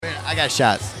I got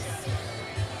shots.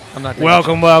 I'm not.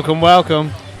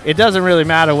 Welcome. It doesn't really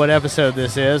matter what episode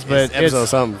this is, but It's episode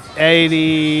something.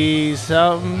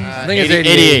 80-something. I think it's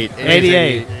 88.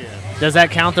 88. Does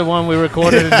that count the one we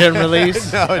recorded and didn't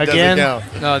release? No, it again? doesn't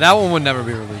count. No, that one would never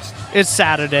be released. It's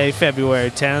Saturday,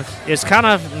 February 10th. It's kind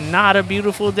of not a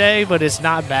beautiful day, but it's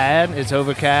not bad. It's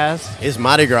overcast. It's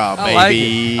Mardi Gras,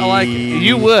 baby. I like it.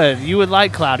 You would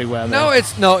like cloudy weather. No,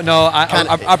 it's no.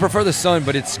 I prefer the sun,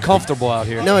 but it's comfortable out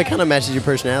here. No, it kind of matches your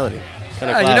personality.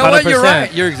 Yeah, you know what? You're 100%.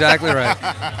 right. You're exactly right.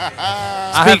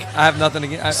 I have nothing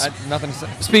to I nothing to say.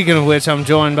 Speaking of which, I'm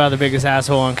joined by the biggest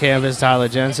asshole on campus, Tyler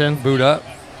Jensen. Boot up.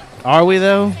 Are we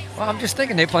though? Well, I'm just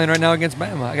thinking they're playing right now against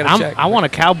Bama. I gotta check. I want a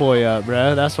cowboy up,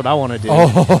 bro. That's what I want to do.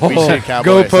 We should cowboy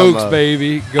Go some Pokes, up.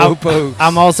 baby. Go Pokes.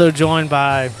 I'm also joined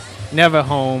by Never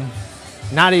Home,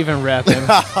 not even repping.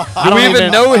 I don't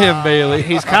even know him, Bailey.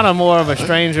 He's kind of more of a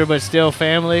stranger, but still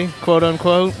family, quote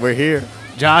unquote. We're here.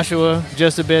 Joshua,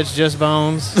 just a bitch, just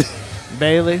bones.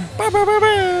 Bailey.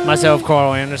 Myself,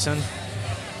 Carl Anderson.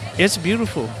 It's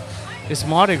beautiful. It's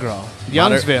Mardi Gras,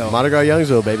 Youngsville. Mardi Gras,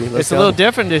 Youngsville, baby. Let's It's go. a little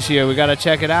different this year. We got to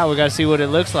check it out. We got to see what it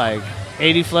looks like.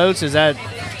 80 floats, is that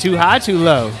too high, too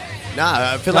low?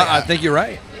 Nah, I feel like I think you're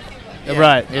right. Yeah.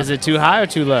 Right. Is it too high or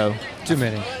too low? Too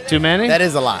many. Too many? that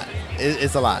is a lot.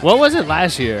 It's a lot. What was it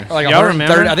last year? Like Y'all 130.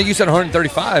 remember? I think you said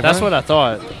 135. That's huh? what I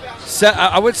thought.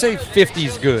 I would say 50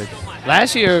 is good.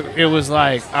 Last year, it was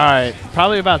like, all right,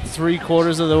 probably about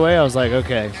 3/4 of the way. I was like,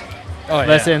 okay, Oh,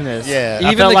 let's end this. Yeah. I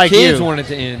Even felt the like kids you. wanted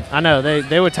to end. I know.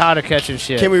 They were tired of catching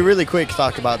shit. Can we really quick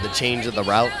talk about the change of the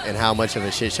route and how much of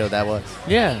a shit show that was?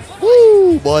 Yeah.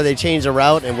 Woo! Boy, they changed the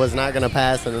route and was not going to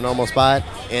pass in a normal spot,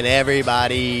 and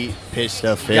everybody pitched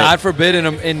a fit. God forbid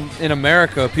in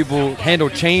America people handle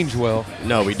change well.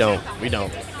 No, we don't. We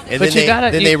don't. And But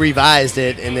then they revised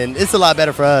it, and then it's a lot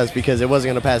better for us because it wasn't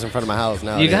going to pass in front of my house.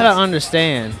 Now You got to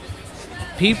understand,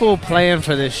 people plan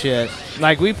for this shit.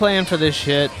 Like, we plan for this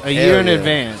shit a year in yeah.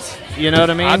 advance. You know what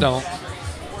I mean? I don't.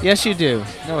 Yes, you do.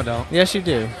 No, I don't. Yes, you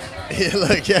do.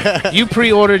 Look, yeah. You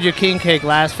pre-ordered your king cake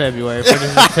last February for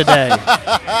today.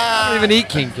 I don't even eat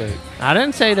king cake. I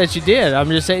didn't say that you did. I'm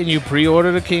just saying you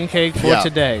pre-ordered a king cake for Yeah.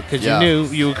 today because Yeah. you knew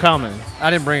you were coming. I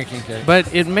didn't bring a king cake.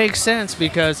 But it makes sense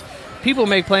because people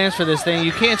make plans for this thing.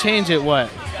 You can't change it, what,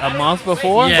 a month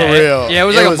before? Yeah. For real. Yeah, it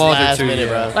was like a month or last two, minute,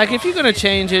 yeah. bro. Like, if you're going to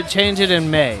change it in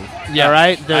May, Yeah, all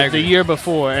right, I the agree. year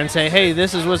before, and say, hey,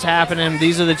 this is what's happening.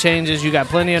 These are the changes. You got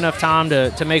plenty enough time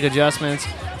to make adjustments.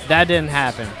 That didn't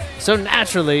happen. So,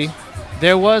 naturally,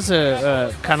 there was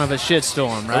a kind of a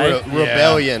shitstorm, right? A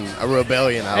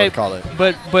rebellion, I would call it.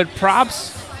 But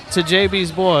props to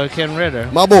JB's boy, Ken Ritter.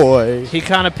 My boy. He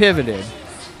kind of pivoted.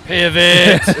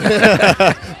 Pivot.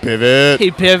 Pivot. He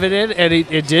pivoted, and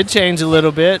it did change a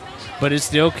little bit, but it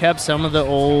still kept some of the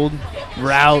old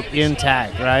route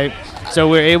intact, right? So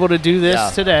we're able to do this Yeah.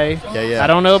 today. Yeah. I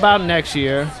don't know about next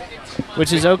year,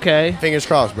 which is okay. Fingers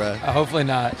crossed, bro. Hopefully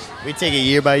not. We take it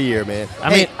year by year, man. I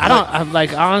mean, I'm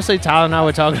like, honestly, Tyler and I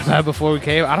were talking about it before we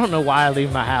came. I don't know why I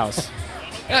leave my house.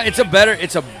 Yeah, it's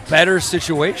a better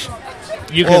situation.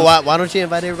 You Well, can, why don't you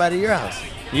invite everybody to your house?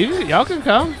 y'all can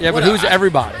come. Yeah, but Well, who's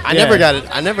everybody? I Yeah. never got it.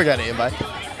 I never got an invite.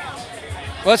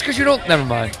 Well, it's because you don't. Never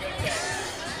mind.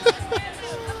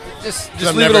 just I'm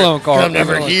leave never, it alone, Carl. I'm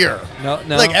never Leave it alone. here.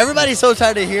 No. Like, everybody's so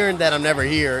tired of hearing that I'm never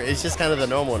here. It's just kind of the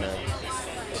normal now.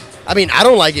 I mean, I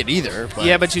don't like it either. But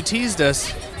Yeah, but you teased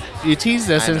us. You teased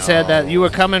us I and said that know. you were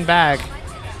coming back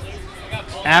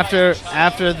after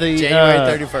the January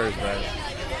 31st, bro.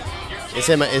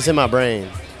 It's in my brain.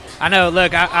 I know.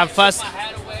 Look, I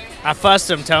fussed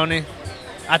him, Tony.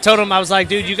 I told him, I was like,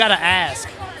 dude, you got to ask.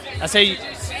 I say,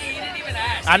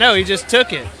 I know, he just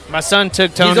took it. My son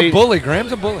took Tony. He's a bully.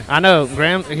 Graham's a bully. I know,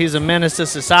 Graham. He's a menace to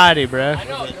society, bro.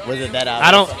 Was it that out?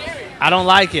 I don't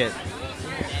like it.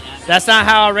 That's not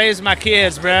how I raise my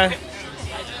kids, bro.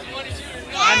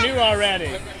 I knew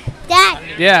already. Dad.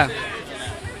 Yeah.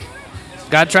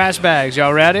 Got trash bags.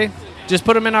 Y'all ready? Just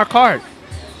put them in our cart.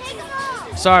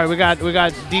 Sorry, we got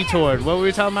detoured. What were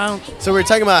we talking about? So we're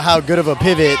talking about how good of a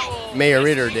pivot Mayor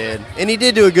Ritter did, and he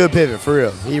did do a good pivot for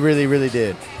real. He really, really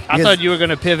did. I Because- thought you were going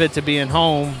to pivot to being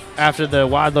home after the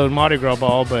wide load Mardi Gras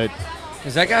ball, but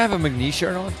Does that guy have a McNeese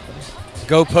shirt on?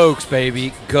 Go Pokes,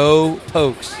 baby. Go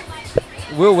Pokes.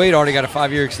 Will Wade already got a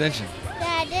 5-year extension.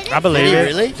 Dad, did it? I believe Did he it.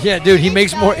 really? Yeah, dude, he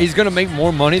makes more. He's gonna make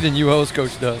more money than UL's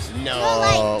coach does. No.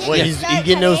 like, Well, did he's you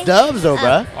getting those dubs, though,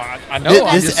 bruh. I know.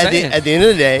 I'm This- just at, the, saying. at the end of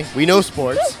the day, we know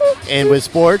sports, and with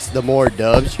sports, the more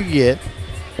dubs you get,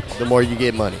 the more you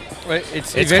get money. It's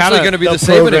It's eventually kinda going to be the the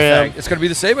Saban program. effect. It's going to be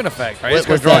the Saban effect, right? What- It's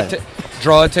going what's to that?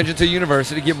 draw attention to the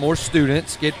university, get more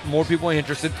students, get more people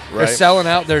interested. Right. They're selling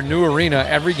out their new arena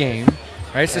every game.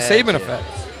 Right? It's the Heck Saban yeah. effect.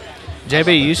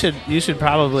 JB, you should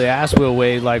probably ask Will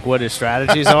Wade like what his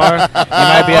strategies are. You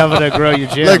might be able to grow your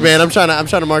gym. Look, man, I'm trying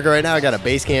to mark it right now. I got a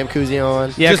base camp koozie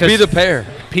on. Yeah, Just be 'cause the pair.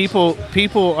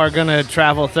 people are gonna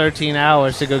travel 13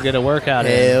 hours to go get a workout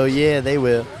in. Hell yeah, they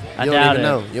will. I You don't doubt even it.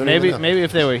 know. You don't even know. Maybe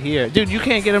if they were here, dude, you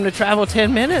can't get them to travel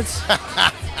 10 minutes,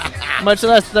 much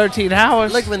less 13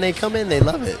 hours. Look, when they come in, they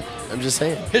love it. I'm just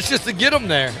saying. It's just to get them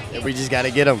there. We just got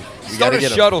to get them. We got Start to a get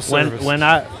them. shuttle service. when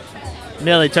I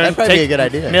Millie, That'd probably be a good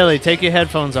idea. Millie, take your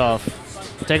headphones off.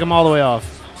 Take them all the way off.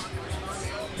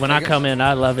 When I come in,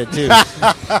 I love it too. That's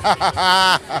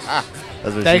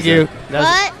what Thank she you. said.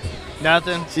 That's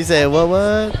nothing. She said, what?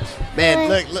 Man,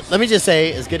 look, let me just say,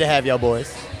 it's good to have y'all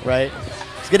boys, right?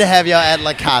 It's good to have y'all at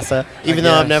La Casa, even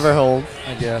though I'm guess. never home.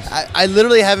 I guess. I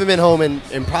literally haven't been home in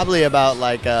probably about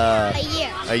like A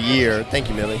year. a year. Thank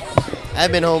you, Millie. I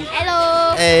haven't been home.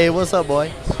 Hello. Hey, what's up,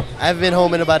 boy? I haven't been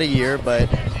home in about a year, but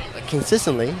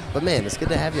consistently. But man, it's good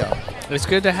to have y'all. It's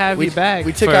good to have you back.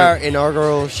 We took for- our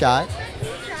inaugural shot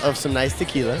of some nice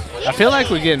tequila. I feel like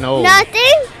we're getting old. Nothing.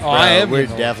 Oh, I Bro, am. We're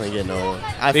getting old. definitely getting old.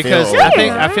 I Because feel old.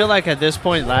 I feel like at this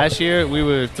point last year we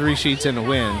were 3 sheets in the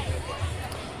wind.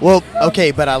 Well,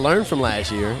 okay, but I learned from last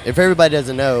year. If everybody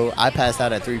doesn't know, I passed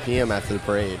out at 3 p.m. after the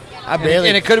parade. I barely.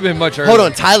 And it could have been much earlier. Hold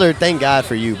on, Tyler. Thank God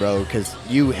for you, bro, because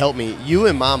you helped me. You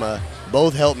and Mama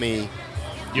both helped me.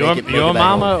 Your make it back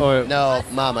mama home. or No,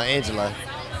 Mama, Angela.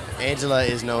 Angela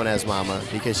is known as Mama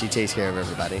because she takes care of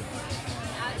everybody.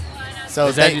 So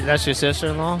is that's your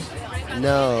sister-in-law?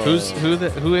 no.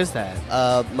 Who is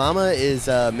that? Mama is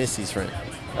Missy's friend.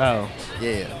 Oh,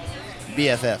 Yeah.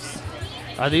 BFFs.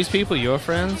 are these people your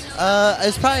friends?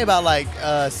 It's probably about like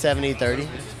 70-30.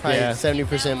 Probably Yeah.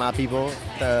 70% my people.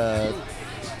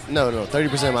 No,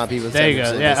 30% my people. There you go.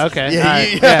 70% Yeah, Missy. okay. Yeah, All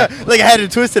right, yeah. Like I had to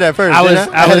twist it at first. I didn't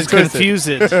was had to twist confused.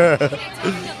 it.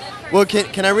 Well,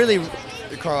 can I really,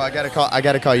 Carl? I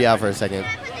gotta call you out for a second.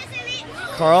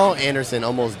 Carl Anderson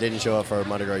almost didn't show up for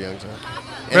Mardi Gras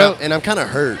Youngsville, Bro. and I'm kind of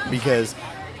hurt because,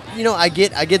 you know, I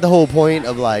get the whole point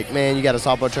of like, man, you got a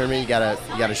softball tournament, you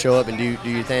gotta show up and do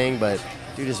your thing, but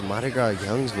dude, it's Mardi Gras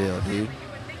Youngsville, dude.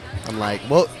 I'm like,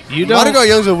 well, You Mardi don't-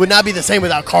 Gras Youngsville would not be the same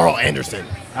without Carl Anderson.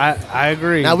 I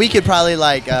agree. Now we could probably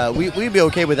like we'd be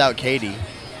okay without Katie,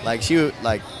 like she would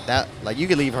like that, like you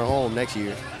could leave her home next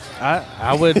year.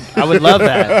 I would love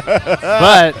that,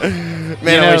 but Man, you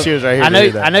I know, wish she was right here. I to know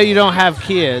hear that. I know you don't have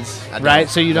kids, I don't. right?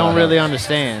 So you No, don't I really don't.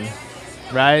 understand,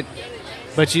 right?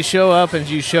 But you show up and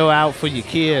you show out for your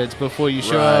kids before you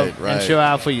show up and Right. show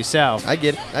out for yourself. I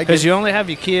get it. Because you only have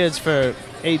your kids for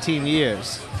 18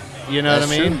 years. You know That's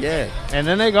what I mean? true, yeah. And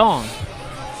then they're gone.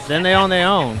 Then they on their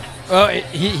own. Well,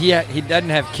 he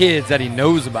doesn't have kids that he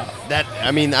knows about. That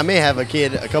I mean, I may have a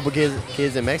couple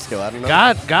kids in Mexico. I don't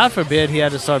know. God forbid he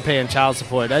had to start paying child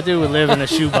support. That dude would live in a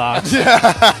shoebox. Man,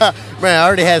 I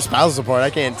already had spousal support. I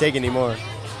can't take any more.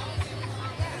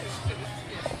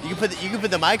 You can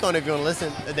put the mic on if you want to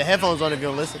listen. The headphones on if you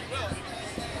want to listen.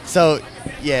 So,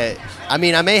 yeah, I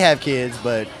mean, I may have kids,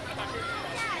 but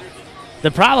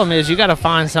The problem is you got to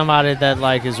find somebody that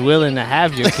like is willing to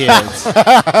have your kids.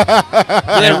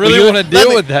 I really want to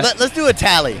deal with that. Let's do a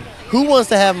tally. Who wants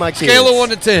to have my kids? Scale of 1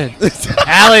 to 10.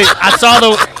 Allie, I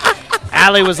saw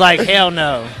Allie was like, hell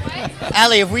no.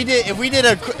 Allie, if we did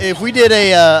a poll, if we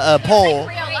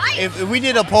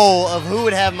did a poll of who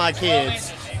would have my kids,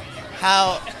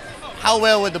 how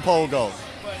well would the poll go?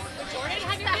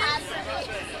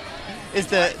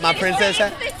 It's my princess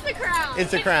hat. It's the crown.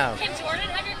 It's the crown. Can Jordan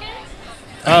have your kids?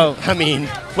 Oh, I mean,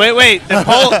 wait.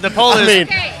 The poll I is. mean,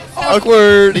 Okay. So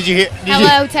awkward. Did you hear?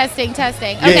 hello, testing.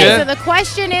 Okay, Yeah. so the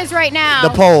question is right now. The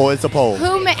poll. It's a poll.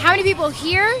 How many people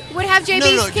here would have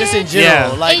JB's No, kids? just in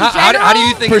general. Yeah. Like In How do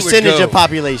you think percentage it would go? of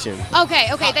population. Okay,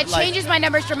 that Like- changes my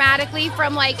numbers dramatically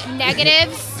from like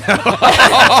negatives.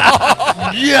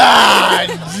 Yeah,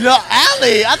 no,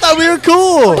 Allie, I thought we were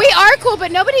cool. We are cool,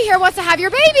 but nobody here wants to have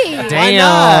your baby. Why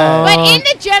not? But in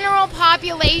the general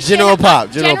population, General pop.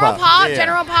 Yeah.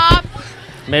 general pop,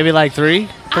 Maybe like 3%?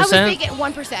 I was thinking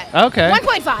 1%. Okay.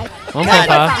 1.5. 1.5.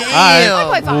 Damn.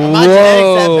 1.5. My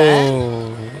genetics that bad?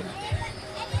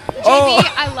 Whoa. JB,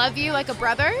 I love you like a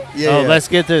brother. Yeah. Oh, let's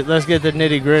get the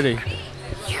nitty gritty.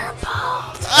 You're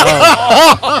bald.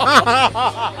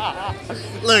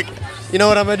 Look, you know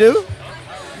what I'm gonna do?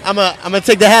 I'm gonna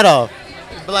take the hat off.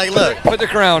 But like, look, Put the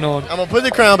crown on. I'm gonna put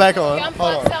the crown back on. Unplug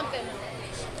Hold on. something.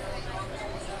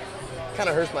 Kind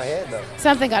of hurts my head though.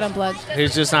 Something got unplugged.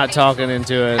 He's just not talking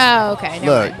into it. Oh, okay.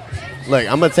 Never Look, mind.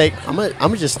 I'm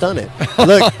gonna just stun it.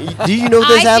 Look, do you know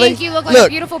this, I Allie? think you look like a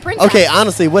beautiful princess. Okay,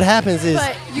 honestly, what happens is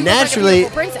But you naturally,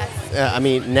 look like a beautiful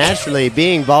princess. naturally,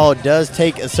 being bald does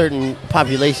take a certain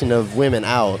population of women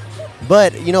out.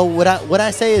 But you know what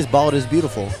I say is bald is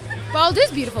beautiful. Bald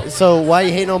is beautiful. So why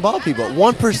you hating on bald people?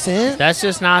 1%? That's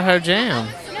just not her jam.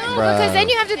 No, Bruh. because then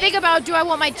you have to think about, do I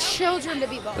want my children to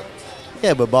be bald?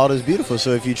 Yeah, but bald is beautiful.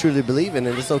 So if you truly believe in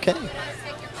it, it's okay.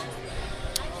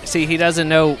 See, he doesn't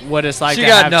know what it's like She to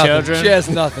got have nothing. children. She has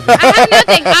nothing. I have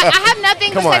nothing. I have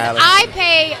nothing Come on, because Alex. I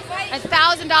pay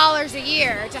 $1,000 a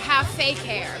year to have fake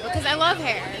hair because I love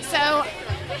hair. So,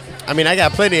 I mean, I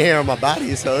got plenty of hair on my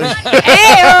body, so Ayo!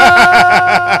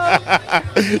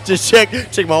 just check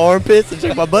my armpits and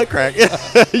check my butt crack.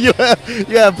 you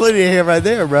have plenty of hair right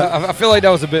there, bro. I feel like that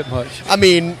was a bit much. I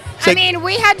mean,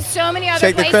 we had so many other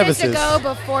check the places to crevices. go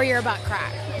before your butt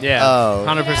crack. Yeah, oh,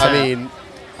 100%.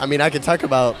 I mean, I could talk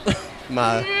about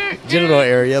my genital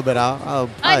area, but I'll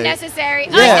probably. Unnecessary.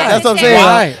 Yeah, that's what I'm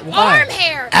saying. Why? Arm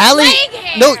hair. Allie, leg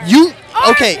hair. no, you.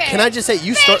 arm Okay, hair, can I just say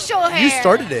you facial hair. You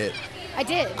started it. I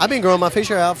did. I've been growing my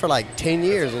facial hair out for like 10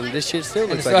 years, and this shit still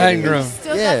And looks it like still it hadn't is. grown.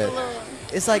 Still Yeah. got the little.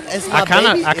 It's like it's my I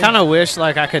kind baby. of wish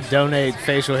like I could donate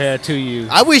facial hair to you.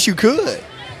 I wish you could.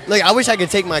 Like, I wish I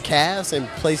could take my calves and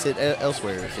place it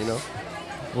elsewhere. You know?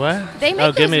 What? They make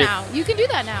Oh, give those me. now. You can do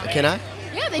that now. Can I?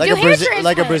 Yeah, they Like do a hair Brazil,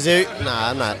 like a transplants. Brazil. Nah,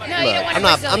 I'm not. No, look, you don't want a I'm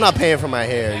not. Brazilian. I'm not paying for my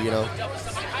hair. You know.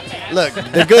 Look,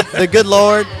 the good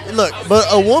Lord. Look, but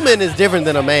a woman is different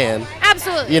than a man.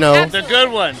 Absolutely. You know. Absolutely. The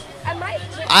good one.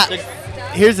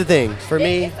 Here's the thing. For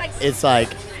me, it's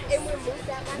like,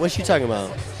 what's she talking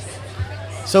about?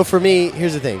 So for me,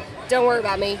 here's the thing. Don't worry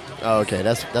about me. Oh, okay,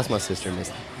 that's my sister,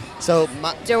 Misty. So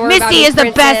Don't worry about Misty me, is the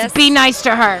princess. best. Be nice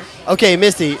to her. okay,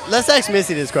 Misty. Let's ask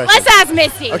Misty this question. Let's ask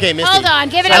Misty. Okay, Misty. Hold on.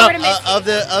 Give it Out over to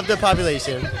Misty. of the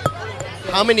population,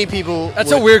 how many people?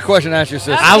 That's a weird question to ask your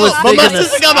sister. I was But my thinking the-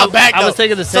 sister got my back. I was though.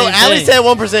 thinking the So same Allie thing. said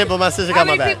 1%, but my sister How got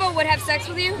my many back. people would have sex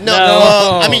with you? No,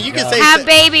 No. I mean you can say Have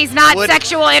babies, not Would-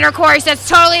 sexual intercourse. That's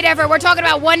totally different. We're talking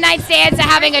about one night stands and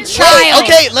having a child.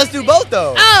 Okay, let's do both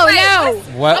though. Oh Wait, no.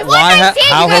 What? One Why? night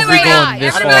stand, How you have we guys gone are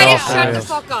this not. far Everybody off the shut the rails?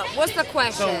 fuck up. What's the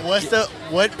question? So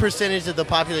what percentage of the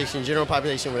population, general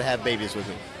population, would have babies with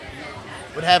me?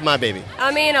 Would have my baby?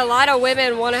 I mean, a lot of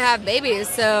women want to have babies,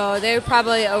 so they would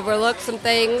probably overlook some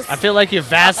things. I feel like you're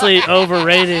vastly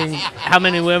overrating how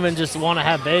many women just want to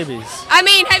have babies. I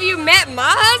mean, have you met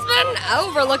my husband? I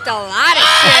overlooked a lot of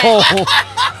shit. Oh,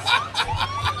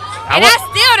 And I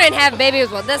still didn't have babies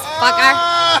with this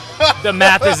fucker. The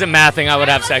math isn't mathing. I would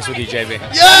have sex with you, JB.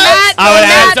 Yes! I would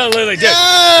math- absolutely do.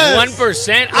 Yes!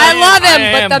 1%. I love him,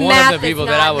 I but am the one math of the people is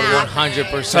that not I would math.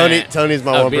 100%. Tony's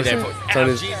my I would be there 1%. for-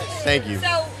 Tony's. Ow, Jesus. Thank you.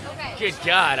 So, Good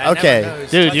God. I Okay. never know.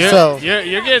 Dude, you're So-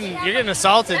 you're getting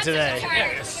assaulted today.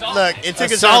 Look, it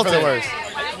took a turn for the Assaulted. worse.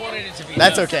 I wanted it to be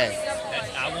That's done. okay.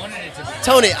 I wanted it to be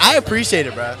Tony, I appreciate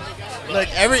it, bro. Look,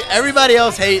 everybody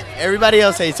else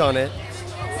hates on it,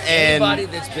 and Anybody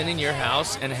that's been in your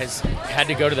house and has had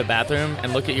to go to the bathroom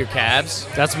and look at your calves,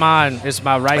 That's mine. It's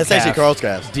my right that's calf. actually Carl's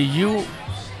calves. do you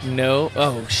know?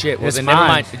 Oh, shit. Well, It's then never mine.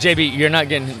 mind. JB, you're not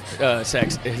getting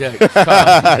sex.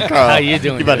 Carl, how you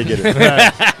doing? You about to get it. You How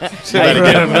about you to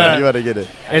get doing, it. bud? You about to get it.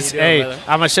 It's doing, hey, brother?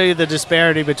 I'm gonna show you the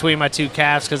disparity between my two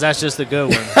calves because that's just the good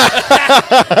one.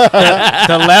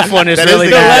 the left one is That is really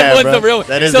the The good bad. left one's bro. the real.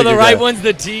 That is So the the good right guy. one's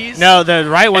the tease. No, the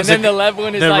right And one's then the left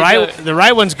one is the like the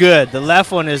right one's good. The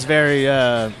left one is very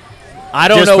I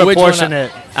don't know which one.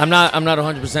 disproportionate. I'm not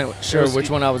 100% sure which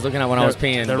one I was looking at when I was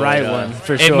peeing. the but, right one,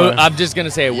 for it sure. I'm just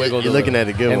gonna say it wiggled. You're looking at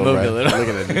a good It one, moved bro. a little. You're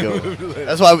looking at the good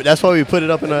one. That's why we put it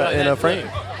up in a frame.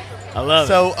 I love it.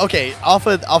 So okay, off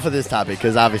of this topic,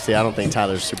 because obviously I don't think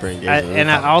Tyler's super engaged.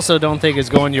 And I also don't think it's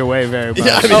going your way very much.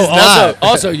 Yeah, I mean, Oh, it's not.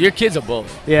 also, your kid's a bully.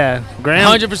 Yeah, Graham.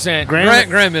 100%.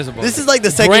 Graham is a bully. This is like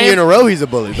the second Graham- year in a row he's a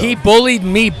bully. Though. He bullied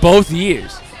me both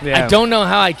years. Yeah. I don't know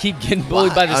how I keep getting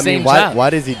bullied by the I same mean, why child. why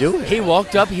does he do it? He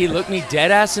walked up, he looked me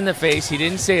dead ass in the face. He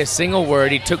didn't say a single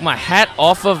word. He took my hat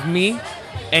off of me,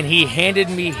 and he handed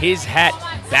me his hat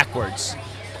backwards,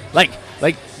 like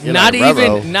You're not like a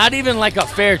rebel. not even like a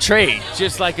fair trade.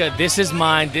 Just like a this is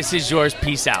mine, this is yours,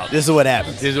 peace out. This is what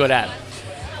happens. This is what happened.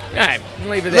 All right,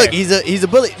 leave it there. Look, he's a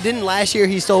bully. Didn't last year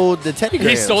he stole the Teddy he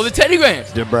Grahams? stole the Teddy Grahams,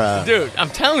 Bruh. dude. I'm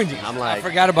telling you, I'm I like,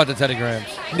 forgot about the Teddy Grahams.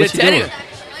 the what's he Teddy. doing?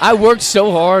 I worked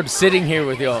so hard sitting here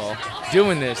with y'all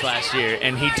doing this last year,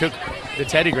 and he took the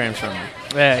Teddy Grahams from me.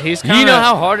 Yeah, he's kind of. You know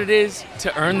how hard it is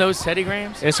to earn those Teddy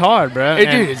Grahams? It's hard, bro. Hey,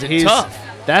 And dude, it's he's- tough.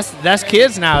 That's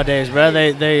kids nowadays, bro.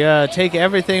 They take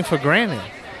everything for granted.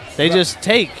 They just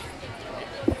take.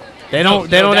 They don't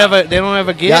doubt.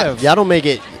 ever give. y'all don't make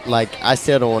it like I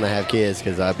still don't want to have kids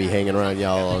because I be hanging around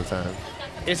y'all all the time.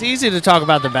 It's easy to talk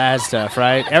about the bad stuff,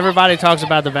 right? Everybody talks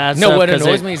about the bad No, stuff. what 'cause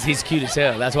annoys me is he's cute as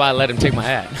hell. That's why I let him take my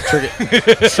hat.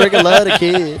 Trigger love the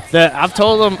kids. I've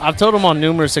told him on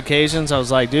numerous occasions. I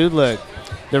was like, dude, look,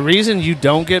 The reason you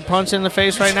don't get punched in the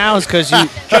face right now is because you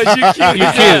Because you cute.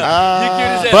 you're cute.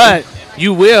 as hell. But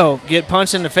you will get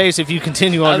punched in the face if you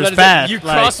continue I on was this about to say, path. you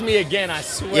Like, cross me again, I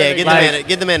swear. Yeah, to God.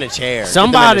 get the man a chair. Get the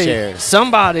man a chair.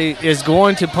 somebody is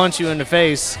going to punch you in the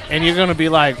face, and you're going to be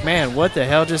like, man, what the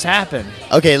hell just happened?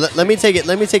 Okay, let me take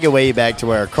it way back to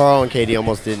where Carl and Katie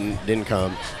almost didn't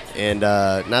come, and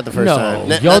not the first No,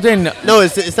 time. y'all didn't. No,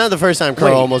 it's not the first time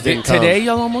Carl Wait, almost didn't come. Today,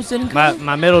 y'all almost didn't come?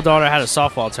 My middle daughter had a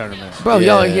softball tournament. Bro, Yeah.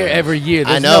 y'all are here every year.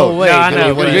 There's I know. no way. No, I know.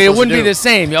 dude. What are you It supposed wouldn't to be do? the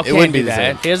same. Y'all It can't wouldn't do be the that.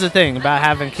 same. Here's the thing about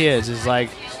having kids is like,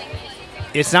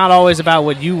 it's not always about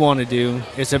what you want to do.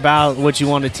 It's about what you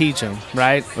want to teach them,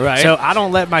 right? Right. So I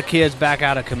don't let my kids back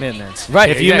out of commitments. Right,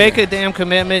 If you exactly. make a damn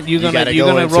commitment, you're gotta gonna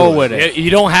go into roll it. with it. You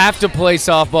don't have to play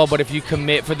softball, but if you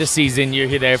commit for the season, you're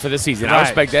there for the season. I Right.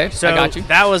 respect that. So I got you.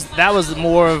 That was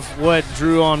more of what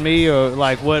drew on me, or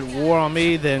like what wore on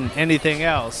me, than anything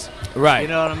else. Right. You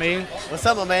know what I mean? What's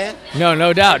up, my man?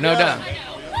 No doubt. No doubt.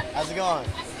 How's it going?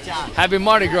 John. Happy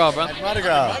Mardi Gras, bro. Mardi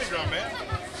Gras.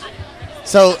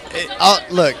 So,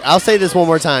 I'll say this one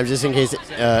more time just in case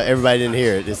everybody didn't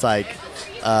hear it. It's like,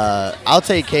 I'll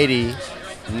take Katie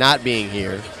not being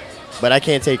here, but I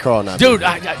can't take Carl not being Dude,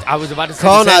 here. I was about to say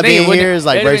Carl the same not thing. being It wouldn't- here is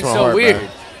like it'd breaks been my so heart, weird.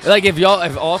 bro. Like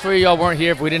if all three of y'all weren't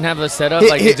here, if we didn't have the setup,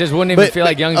 like it just wouldn't even feel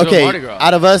like Youngsville okay, Mardi Gras.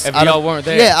 out of us, if out y'all of, weren't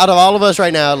there. Yeah, out of all of us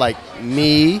right now, like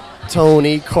me,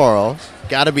 Tony, Carl,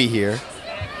 gotta be here.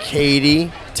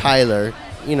 Katie, Tyler.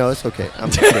 You know, it's okay. I'm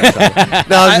just kidding. Tyler.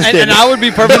 No, I'm just kidding. And I would be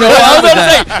perfectly I was fine with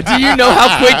about that. to say, do you know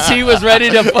how quick T was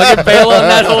ready to fucking bail on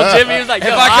that whole gym? He was like, If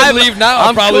yo, I could leave now, I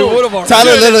I'm probably cool. would have already.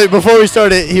 Tyler literally before we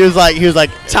started, he was like,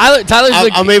 Tyler's the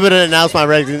I'm able to announce my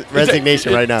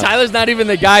resignation right now. Tyler's not even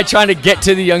the guy trying to get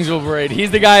to the Youngsville parade.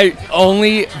 He's the guy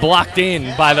only blocked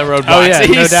in by the roadblocks. Oh, yeah,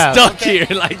 He's no doubt. stuck here.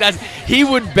 Like he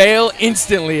would bail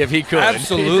instantly if he could.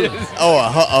 Absolutely.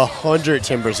 Oh,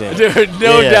 110%. Dude,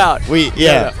 no doubt.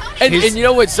 Yeah. And you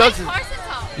know what sucks?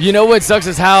 You know what sucks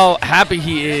is how happy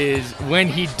he is when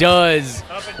he does.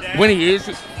 When he is.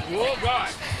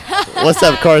 What's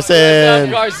up, Carson?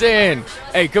 Carson.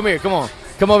 Hey, come here. Come on.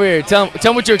 Come over here. Tell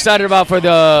him what you're excited about for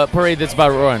the parade that's about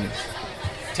to run.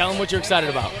 Tell him what you're excited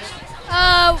about.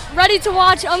 Ready to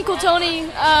watch Uncle Tony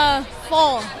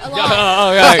fall a lot.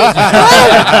 All right,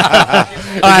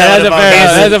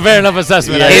 that's a fair enough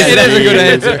assessment. Yeah, I guess. It is a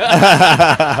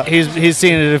good answer. He's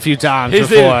seen it a few times He's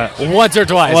before. seen it once or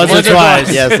twice. Once or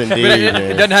twice. Yes, But indeed. it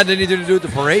man. doesn't have anything to do with the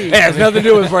parade. Yeah, it's nothing to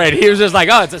do with parade. He was just like,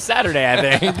 oh, it's a Saturday,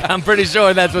 I think. I'm pretty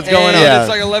sure that's what's going on. Yeah. It's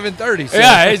like 11:30. So.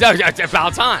 Yeah, it's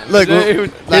about time. Look, Here's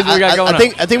what we got going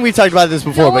I think we talked about this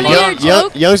before, Y'all but wanna hear a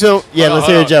joke? Youngsville, yeah, let's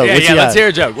hear a joke. Yeah, What you let's got? hear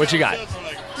a joke. What you got?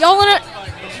 Y'all wanna?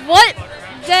 What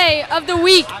day of the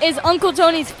week is Uncle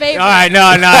Tony's favorite? All right,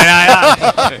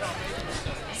 no.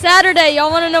 Saturday.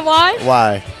 Y'all wanna know why?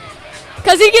 Why?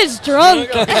 Cause he gets drunk.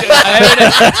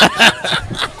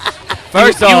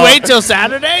 First You off, wait till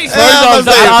Saturday? Yeah, I was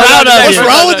off, like, I'm proud of what's you.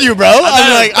 wrong with you, bro?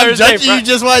 I'm Thursday, judging you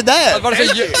just like I was that. about to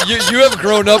say, you have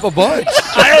grown up a bunch.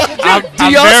 I'm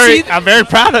y'all very, see- I'm very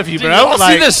proud of you, do bro. y'all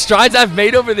Like, see the strides I've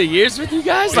made over the years with you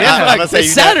guys? Like, Yeah, I'm I'm like, gonna say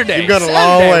it's Saturday. You've gone a Saturday.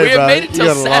 long way, We have bro. made it You've till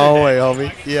gone a long Saturday. way,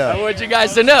 homie. Yeah. I want you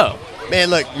guys to know. Man,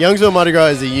 look, Youngsville Mardi Gras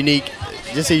is a unique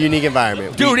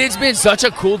environment. Dude, it's been such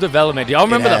a cool development. Do y'all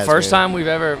remember the has, first man. time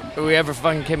we ever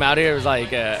fucking came out here? It was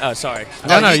like, oh, sorry.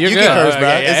 No, you you're can good. curse, bro.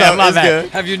 Okay, my It's bad.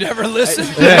 good. Have you never listened?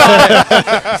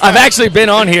 I've actually been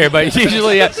on here, but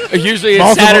usually it's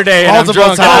Multiple- Saturday and I'm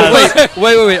multiple drunk. times.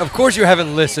 Wait. Of course you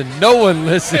haven't listened. No one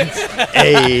listens.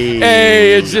 Hey,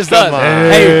 Hey, it's just come us. on.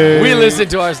 Hey, we listen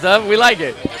to our stuff. We like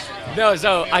it. No,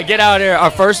 so I get out here.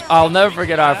 I'll never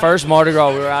forget our first Mardi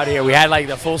Gras. We were out here. We had like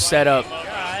the full setup.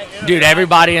 Dude,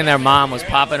 everybody and their mom was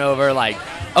popping over like,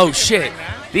 oh shit,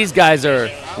 these guys are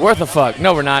worth a fuck.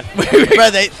 No, we're not. we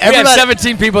have everybody-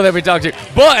 17 people that we talked to.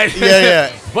 But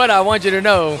Yeah. but I want you to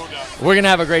know, we're gonna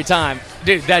have a great time.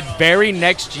 Dude, that very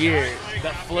next year, the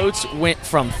floats went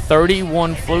from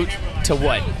 31 floats to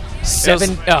what?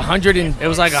 100 and it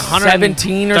was like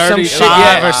 117 or some shit,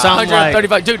 135 or something like.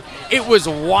 135. Dude, it was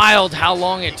wild how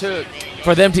long it took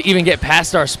for them to even get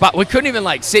past our spot. We couldn't even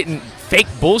like sit and fake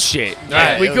bullshit.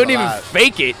 Right, We it was couldn't a even lot.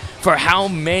 fake it for how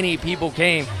many people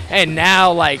came. And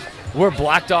now like we're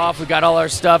blocked off. We got all our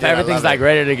stuff. Dude, I Everything's love like it.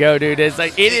 ready to go, dude. It's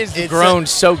like it's It's grown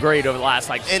so great over the last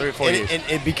like 3 or 4 years.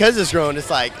 And because it's grown, it's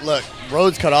like, look,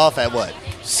 roads cut off at what?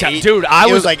 Dude, I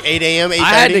It was like 8 a.m., 8:30. I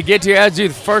had to get to here.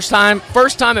 Dude, first time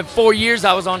in 4 years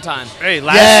I was on time. Hey, Yeah,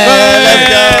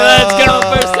 Let's go.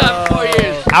 First time in 4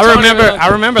 years. I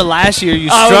remember last year you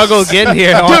struggled getting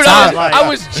here on Dude, time. I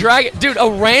was dragging. Dude, a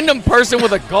random person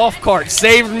with a golf cart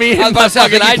saved me. I was about to say, I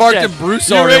think he parked in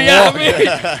Broussard and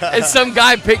walked. And some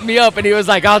guy picked me up, and he was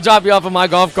like, "I'll drop you off in my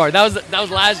golf cart." That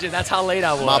was last year. That's how late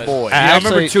I was. My boy. I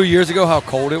remember 2 years ago how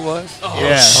cold it was. Oh,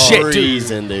 Yeah. shit,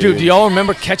 Freezing, dude. dude. Do y'all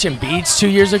remember catching beads 2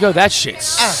 years ago? That shit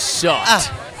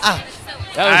sucked.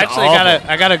 That was awful.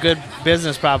 I got a good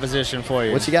business proposition for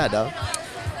you. What you got, dog?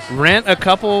 Rent a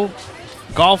couple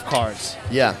golf carts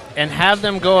Yeah. and have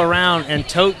them go around and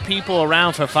tote people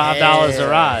around for $5 a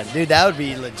ride. Dude, that would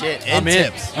be legit. And I'm in.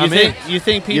 tips. You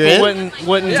think You people in?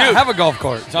 wouldn't Yeah, I have a golf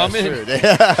cart, so I'm in.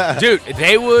 Dude,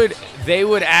 they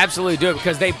would absolutely do it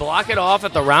because they block it off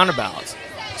at the roundabouts.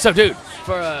 So, dude,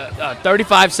 for a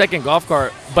 35-second golf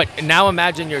cart, but now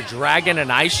imagine you're dragging an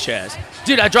ice chest.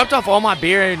 Dude, I dropped off all my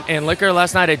beer and liquor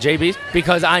last night at JB's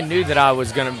because I knew that I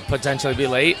was going to potentially be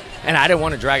late, and I didn't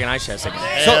want to drag an ice chest again.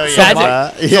 Hell So yeah, my,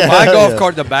 bro. so my Yeah, golf yeah.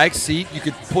 cart, the back seat, you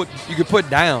could put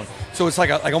down. So it's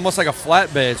like almost like a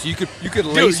flatbed. So you could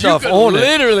lay Dude, stuff you could on it.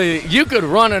 literally, you could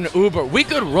run an Uber. We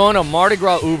could run a Mardi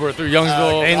Gras Uber through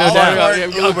Youngsville. ain't no Golf doubt. cart,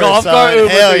 Uber, a golf son. cart Uber.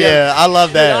 Hell through yeah. I love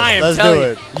Dude, that. I am Let's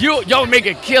telling do it. y'all make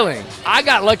a killing. I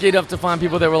got lucky enough to find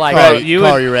people that were like, Carl, hey, you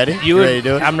Carl, would- you ready? You would, ready to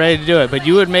do it? I'm ready to do it, but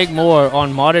you would make more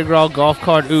on Mardi Gras golf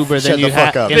cart Uber than Shut you the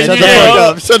fuck up. have Shut the the fuck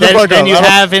up. Shut the fuck than up. you I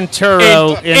don't- have in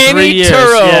Turo in any 3 years.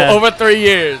 Turo Yeah. over 3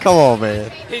 years. Come on,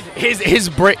 man. His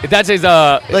break. That's his.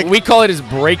 Like- we call it his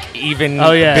break-even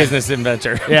Oh, yeah. business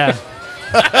adventure. Yeah.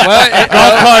 Well,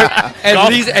 golf cart. At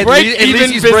least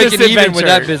he's business breaking even with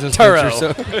that adventure. business Turo.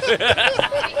 venture,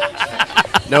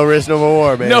 so. No risk, no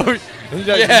reward, man. No.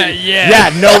 Yeah.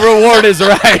 No reward is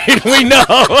right. We know.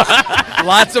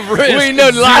 Lots of risk. We know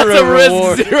lots zero of risk,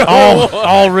 reward. zero all, reward.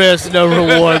 all risk, no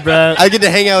reward, bro. I get to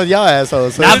hang out with y'all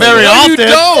assholes. So Not it's- very No, often. you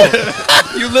don't.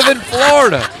 You live in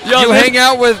Florida. Yo, you this- hang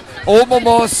out with old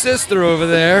Mama's sister over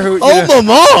there. Who, you Old know-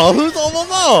 Mama? Who's Old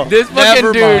Mama? This fucking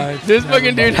Never dude. mind. This Never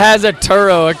fucking dude mind. has a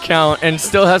Turo account and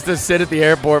still has to sit at the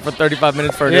airport for 35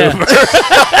 minutes for an Yeah. Uber.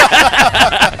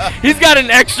 He's got an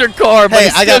extra car, but Hey, he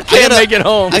still can't make it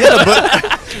home. I got a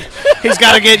book. He's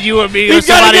got to get you or me or He's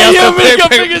gotta somebody get else you to and me to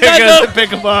pick his ass up. pick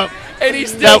him up. And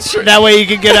he's still. That way you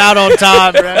can get out on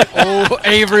time, bro. Oh,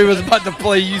 Avery was about to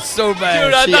play you so bad.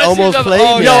 Dude, I She thought almost was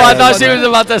played me. Yo, I Yeah, thought she yeah. was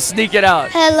about to sneak it out.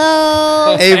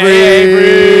 Hello.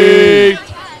 Avery.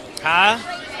 Huh?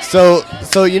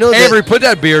 So you know that. Avery, put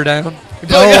that beer down.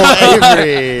 Oh,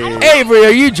 Avery. Avery,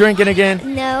 are you drinking again?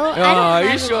 No. Oh, are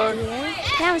you sure?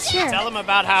 Yeah, I'm sure. Tell him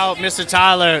about how Mr.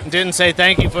 Tyler didn't say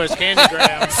thank you for his candy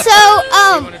gram. So,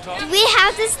 we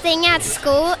have this thing at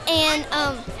school, and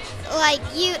like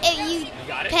you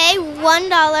pay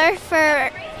 $1 for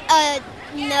a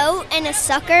note and a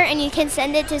sucker, and you can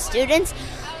send it to students.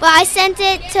 But I sent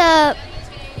it to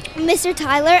Mr.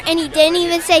 Tyler, and he didn't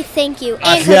even say thank you.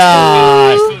 And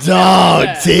Gosh, dog,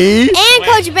 T. and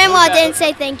Coach Benoit didn't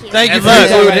say thank you. Thank you And for look,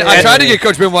 including it. I and- tried to get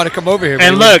Coach Benoit to come over here. but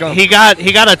And he wouldn't look, come.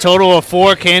 he got a total of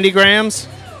 4 candy grams.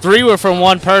 3 were from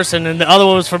one person, and the other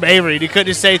one was from Avery. He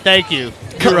couldn't say thank you.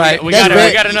 You're right. We That's got, great.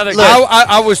 we got another. Look,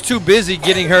 I was too busy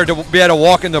getting her to be able to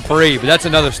walk in the parade, but that's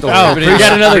another story. Oh, we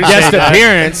got another Appreciate guest that.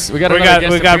 appearance. We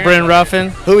got Bryn Ruffin.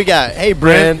 Who we got? Hey,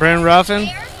 Bryn. Bryn Ruffin.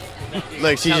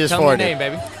 Look, she just Tell me your farted. name,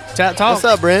 baby. Talk. What's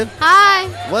up, Bryn? Hi.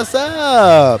 What's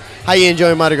up? How you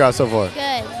enjoying Mardi Gras so far?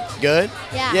 Good. Good?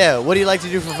 Yeah. Yeah, what do you like to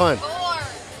do for fun?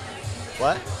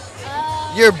 What?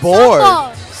 You're bored.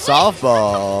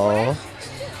 Softball.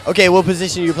 Okay, what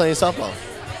position are you playing softball?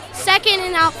 Second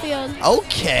in outfield.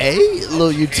 Okay,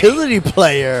 little utility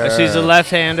player. She's a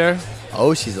left-hander.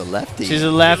 Oh, she's a lefty. She's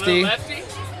a lefty.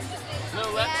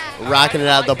 Rocking it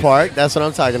out the park. That's what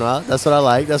I'm talking about. That's what I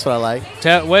like. That's what I like.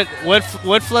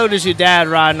 What float is your dad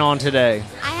riding on today?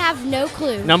 I have no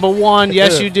clue. Number 1,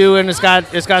 yes you do, and it's got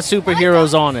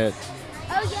superheroes on it.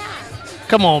 Oh yeah.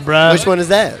 Come on, bro. Which one is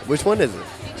that? Which one is it?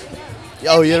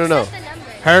 Oh, you don't know.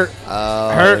 Her Oh,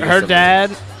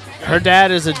 her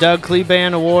dad is a Doug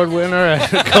Cleban Award winner at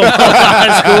Copeland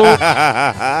High School.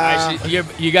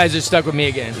 Actually, you guys are stuck with me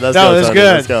again. Let's No, go, it's Tony,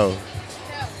 good. Let's go.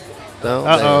 No,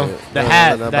 Uh-oh. The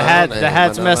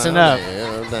hat's messing up.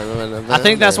 I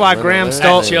think that's why Graham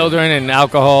stole- Children and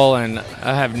alcohol, and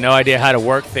I have no idea how to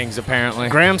work things. Apparently,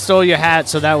 Graham stole your hat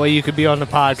so that way you could be on the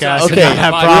podcast Okay. and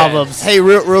not have problems. Hey,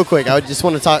 real quick, I just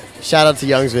want to shout out to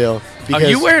Youngsville Because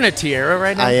you wearing a tiara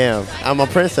right now? I am. I'm a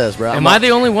princess, bro. Am I the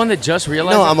only one that just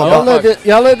realized? No, it? I'm a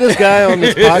Y'all let this guy on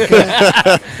this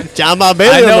podcast. John Bob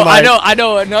Bailey. I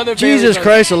know another. Jesus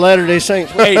Christ, the Latter-day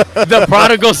Saints. Hey, the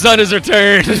prodigal son has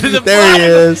returned. There he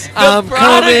is. I'm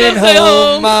coming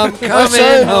home. I'm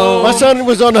coming home. My son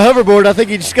was on the hoverboard. I think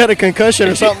he just got a concussion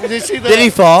or something. Did you see that? Did he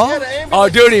fall? Oh,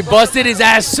 dude, he busted his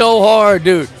ass so hard,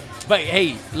 dude. But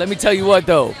hey, let me tell you what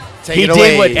though. He it did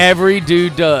away. what every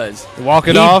dude does. Walk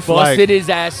it He off. busted his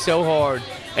ass so hard,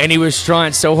 and he was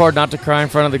trying so hard not to cry in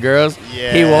front of the girls.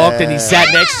 Yeah. He walked and he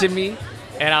sat next to me,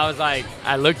 and I was like,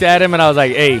 I looked at him and I was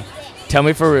like, hey, tell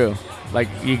me for real, like,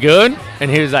 you good? And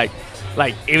he was like,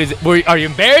 it was. Are you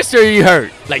embarrassed or are you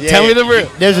hurt? Like, tell me the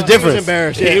real. There's a difference. He was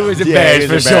embarrassed. He Yeah. was embarrassed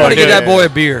for I sure. want to get dude. that boy a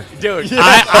beer. Dude,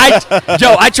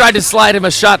 I tried to slide him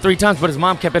a shot 3 times, but his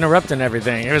mom kept interrupting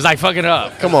everything. It was like fucking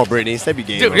up. Come on, Brittany. Step your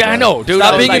game. Dude, up, yeah, I bro. know, dude.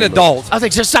 Stop I was being an like- adult. I was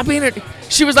like, just stop being a.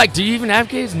 She was like, do you even have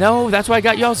kids? No, that's why I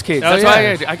got y'all's kids. Oh, That's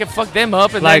yeah. why I can fuck them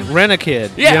up and Like then, rent a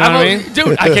kid. yeah, you know what I mean?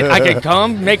 dude, I can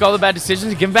come, make all the bad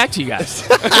decisions, and give them back to you guys.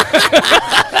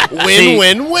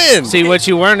 Win. See, what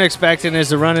you weren't expecting is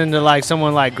to run into like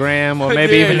someone like Graham or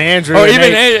maybe Yeah. even Andrew. Or and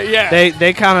even yeah.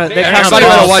 they kind of Everybody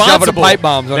better watch out for the responsible. pipe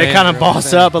bombs. On they kind of Andrew.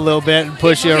 boss up a little bit and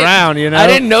push you around. You know. I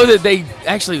didn't know that they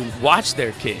actually watch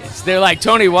their kids. They're like,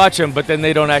 Tony, watch them, but then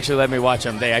they don't actually let me watch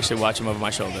them. They actually watch them over my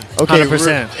shoulder. Okay,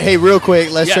 100%. Hey, real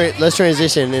quick, let's Yeah. let's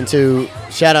transition into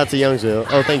shout out to Youngsville.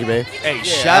 Oh, thank you, man. Hey,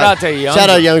 shout out to Young. Shout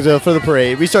out Youngsville for the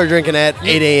parade. We started drinking at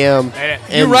 8 a.m.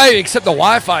 You're right, except the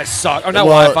Wi-Fi sucked. Or not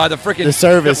Well, Wi-Fi, the freaking The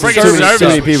service The is freaking too many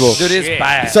service. people. Dude, it's Shit.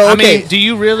 bad. So I okay, mean, do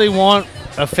you really want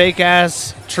a fake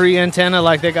ass tree antenna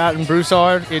like they got in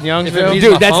Broussard in Youngsville? means-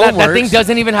 Dude, my that's phone not, that thing works.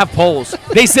 doesn't even have poles.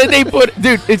 They said they put,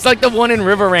 dude, it's like the one in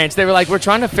River Ranch. They were like, we're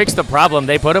trying to fix the problem.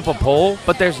 They put up a pole,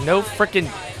 but there's no freaking,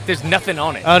 there's nothing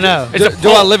on it. Oh no. It's a Do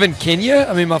I pole. live in Kenya?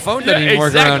 I mean, my phone doesn't even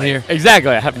work around here.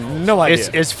 Exactly. I have no idea.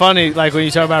 It's funny, like when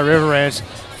you talk about River Ranch,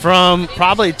 from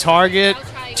probably Target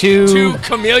to Two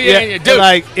Camellia, dude.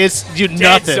 like it's dead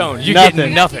nothing. zone. You nothing.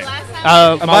 get nothing.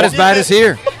 About as bad as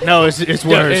here. No, it's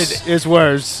worse. It's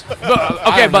worse.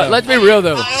 Okay, but let's be real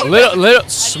though. Little,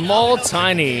 small,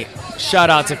 tiny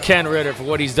shout out to Ken Ritter for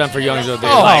what he's done for Youngsville. Dude.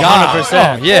 Oh, Like,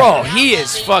 100%. Yeah. Bro, he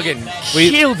is fucking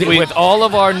killed it we- with all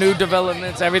of our new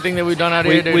developments, everything that we've done out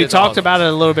here. Dude, We it's talked awesome. about it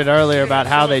a little bit earlier about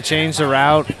how they changed the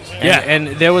route. And, Yeah. and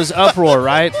there was uproar,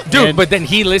 right? Dude, And but then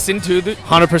he listened to the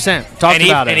 100% talked and he,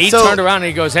 about and it. he So- turned around and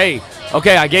he goes, "Hey,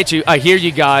 okay, I get you. I hear you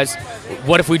guys.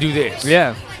 What if we do this?"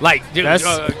 Yeah. Like, dude,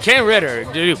 That's- Ken Ritter,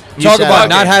 dude. Talk shout about out.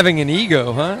 not having an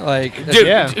ego, huh? Like, Dude,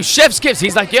 Yeah. Chef's Kiss.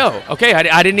 He's like, yo, okay,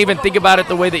 I didn't even think about it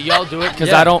the way that y'all do it because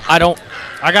Yeah. I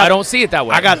don't see it that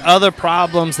way. I got other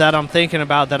problems that I'm thinking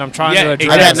about that I'm trying Yeah, to address.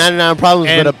 I got Yes. 99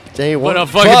 problems, And- but they ain't But one. a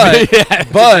fucking But- yeah.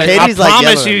 but Katie's I like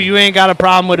promise yelling. you ain't got a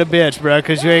problem with a bitch, bro,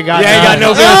 because you ain't got. You ain't got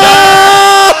no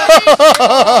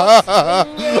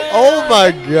Oh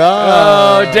my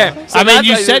god. Oh damn! So I mean, that's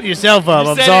you like- set yourself up.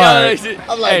 you I'm said sorry. it,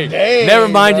 I'm like, hey, dang, never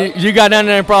mind. bro. You got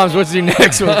 99 problems. What's your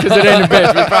next one? Because it ain't a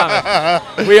bitch. We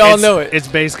promise. We all know it. It's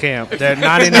base camp. They're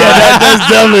 99, That's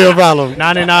definitely a problem.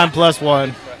 99 plus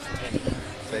 1.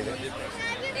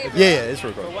 Yeah, it's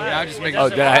recording. I just make Oh,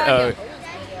 did I?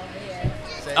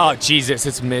 Oh Jesus!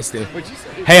 It's Misty.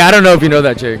 Hey, I don't know if you know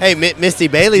that chick. Hey, Misty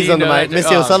Bailey's Do you on the know mic. that-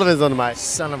 Misty oh. O'Sullivan's on the mic.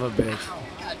 Son of a bitch.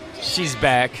 She's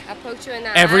back. I poked you in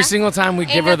the Every eye. single time we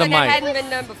Ain't give her the nothing that mic. hadn't been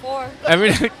done before.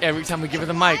 Every time we give her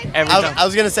the mic. Every time. I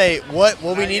was gonna say what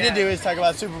we need to do is talk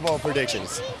about Super Bowl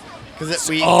predictions. Because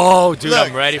we. Oh, dude, Look,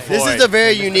 I'm ready for this it. is a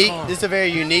very unique. This is a very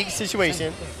unique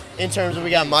situation in terms of we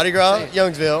got Mardi Gras,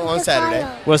 Youngsville on Saturday.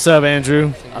 What's up,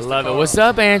 Andrew? I love it. What's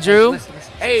up, Andrew?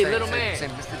 Hey, little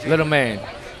man. Little man.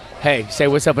 Hey, say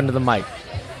what's up into the mic.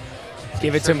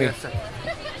 Give it to me.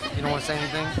 You don't want to say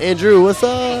anything? Andrew, what's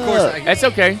up? Of course. That's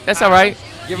okay. That's all right.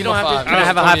 Give You him don't a have five. to. Can I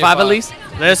have a Tony high a five at five. least?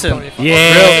 Listen.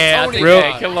 Yeah. Tony Real. a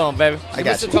five. Come on, baby. I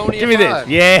got you. Tony Give me a this. five.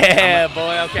 Yeah,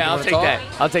 boy. Okay, I'll wanna take talk? that.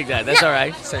 I'll take that. That's all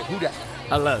right. Say who that?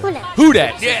 I love it. Who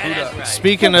that? Yeah, that's right.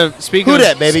 Speaking of Who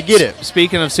that, baby? Get it.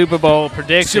 Speaking of Super Bowl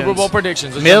predictions, Super Bowl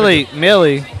predictions. Let's Millie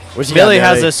What you got, Millie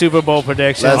has Millie? a Super Bowl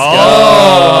prediction. Let's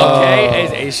Oh,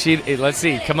 okay. Is she? Let's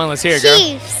see. Come on, let's hear it, girl.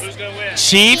 Chiefs.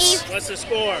 Chiefs. What's the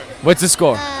score? What's the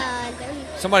score?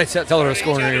 Somebody tell her a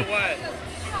score here.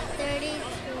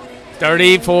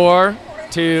 34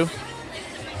 to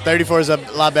 34 is a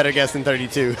lot better guess than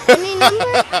 32.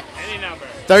 Any number?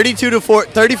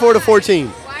 34 to 14.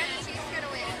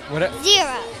 What? 0.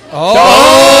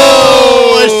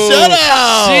 Oh, shut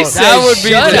up! She That said would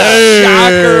be shut the up.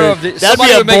 shocker of the. That'd Somebody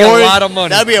be a would make boring. a lot of money.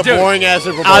 That'd be a Dude, boring ass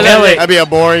Super Bowl. Millie- That'd be a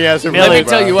boring ass Super Bowl. Millie, Let me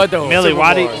tell you what though. Millie, Super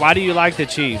why Bowl. do you like the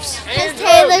Chiefs? Because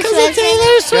Taylor Swift.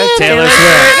 That's Taylor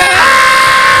Swift.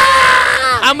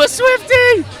 I'm a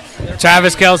Swiftie.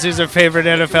 Travis Kelce's her favorite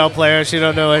NFL player. She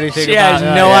don't know anything She about has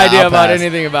it. no idea I'll about pass.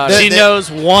 anything about it. She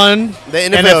knows one The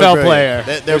NFL, is NFL brilliant.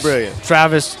 player. They're brilliant.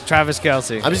 Travis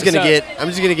Kelce. I'm just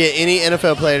gonna get any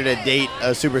NFL player to date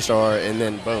a superstar, and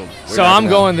then boom. So I'm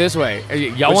going this way.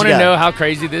 Y'all What want you to got? know how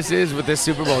crazy this is with this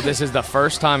Super Bowl? This is the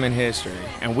first time in history,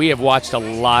 and we have watched a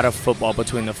lot of football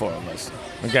between the four of us.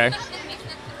 Okay.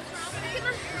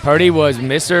 Purdy was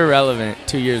Mr. Irrelevant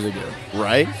 2 years ago,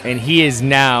 right, and he is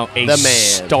now a The man.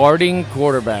 starting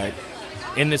quarterback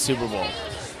in the Super Bowl.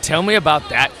 Tell me about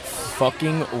that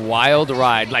fucking wild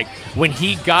ride. Like when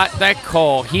he got that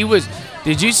call, he was.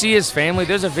 Did you see his family?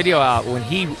 There's a video out when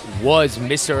he was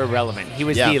Mr. Irrelevant. He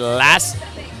was the last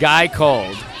guy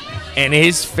called, and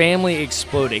his family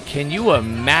exploded. Can you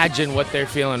imagine what they're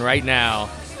feeling right now,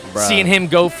 Bruh. seeing him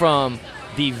go from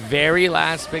the very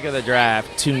last pick of the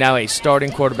draft to now a starting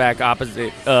quarterback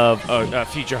opposite of a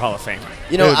future Hall of Famer?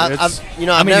 You know, Dude,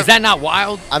 I've is that not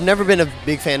wild? I've never been a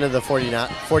big fan of the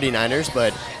 49ers,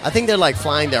 but I think they're like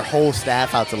flying their whole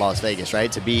staff out to Las Vegas,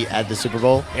 right, to be at the Super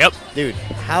Bowl. Yep. Dude,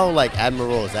 how like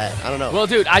admirable is that? I don't know. Well,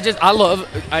 dude,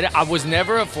 I was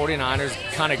never a 49ers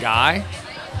kind of guy,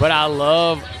 but I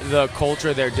love the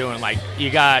culture they're doing. Like,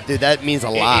 you got... Dude, that means a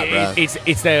lot, bro.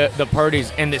 It's the Purdy's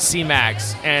and the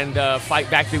C-Max and fight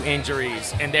back through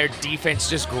injuries, and their defense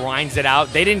just grinds it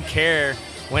out. They didn't care.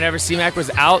 Whenever C-Mac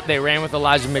was out, they ran with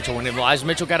Elijah Mitchell. When Elijah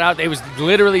Mitchell got out, they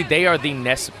are the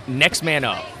next man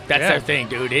up. That's their thing,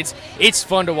 dude. It's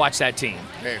fun to watch that team.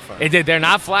 Very fun. They're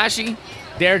not flashy.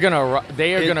 They are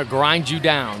gonna grind you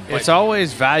down. It's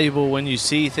always valuable when you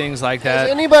see things like Has that.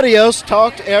 anybody else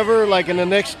talked ever, like, in the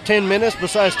next 10 minutes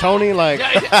besides Tony? Like,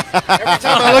 every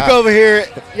time I look over here,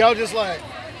 y'all just like,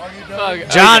 are you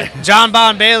done? John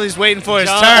Bon Bailey's waiting for his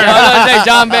I turn. was gonna say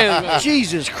John Bailey.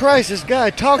 Jesus Christ, this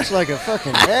guy talks like a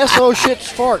fucking asshole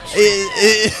shits farts.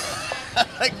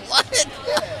 Like what?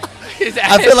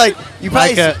 I feel like you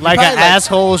probably like an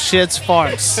asshole shits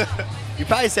farts. You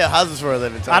probably sell houses for a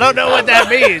living. Tony. I don't know what that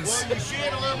means.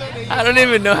 I don't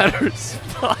even know how to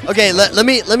respond. Okay, let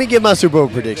me give my Super Bowl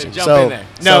prediction. Jump so in there.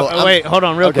 No, wait, hold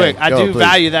on real okay, quick. I go, do please.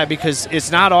 value that because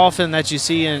it's not often that you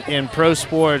see in pro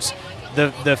sports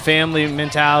the family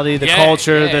mentality, the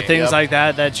culture, the things like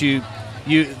that you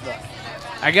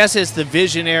I guess it's the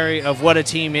visionary of what a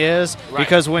team is,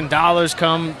 because when dollars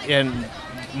come and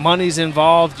money's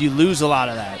involved, you lose a lot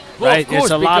of that. Well, right? of course,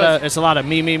 It's a lot of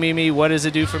me. What does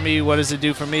it do for me? What does it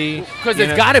do for me? Because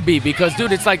it's got to be. Because,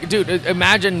 dude, it's like,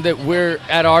 imagine that we're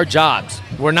at our jobs.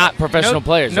 We're not professional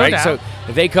players, no right? doubt. So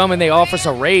if they come and they offer us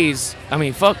a raise, I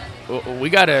mean, fuck, we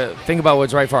got to think about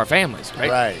what's right for our families, right?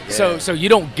 Right, yeah. So you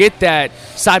don't get that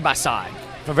side by side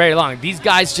for very long. These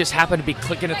guys just happen to be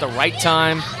clicking at the right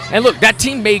time. And look, that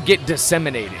team may get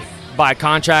disseminated by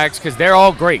contracts because they're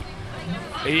all great.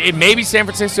 Maybe San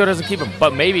Francisco doesn't keep them,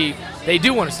 but maybe they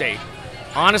do want to stay.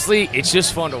 Honestly, it's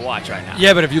just fun to watch right now.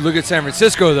 Yeah, but if you look at San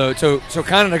Francisco, though, so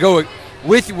kind of to go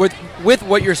with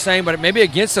what you're saying, but maybe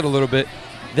against it a little bit,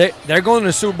 they're going to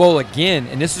the Super Bowl again,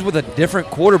 and this is with a different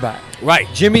quarterback. Right.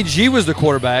 Jimmy G was the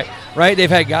quarterback, right? They've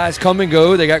had guys come and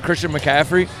go. They got Christian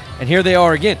McCaffrey, and here they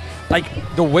are again.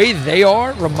 Like, the way they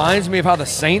are reminds me of how the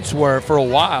Saints were for a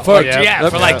while. For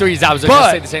like 3 years, I was going to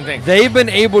say the same thing. They've been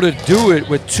able to do it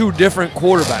with two different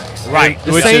quarterbacks. Right.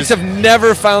 The Saints have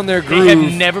never found their groove. They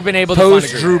have never been able to find a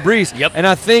post groove. Drew Brees. Yep. And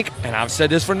I think, and I've said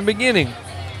this from the beginning,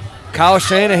 Kyle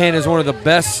Shanahan is one of the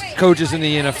best coaches in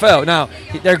the NFL. Now,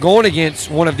 they're going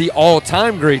against one of the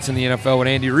all-time greats in the NFL with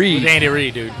Andy Reid. With Andy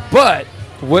Reid, dude. But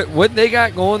what they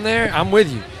got going there, I'm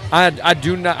with you.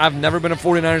 I've never been a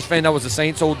 49ers fan. That was the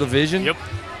Saints' old division. Yep.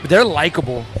 But they're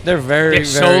likable. They're They're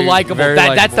so likable.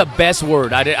 That's the best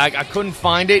word. I couldn't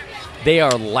find it. They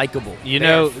are likable.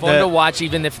 They're fun to watch,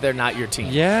 even if they're not your team.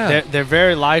 Yeah. They're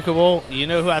very likable. You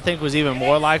know who I think was even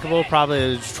more likable?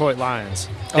 Probably the Detroit Lions.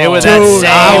 They Oh, were dude, that same.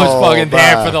 I was fucking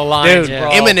there bruh. for the Lions, Dude,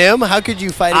 bro. Eminem, how could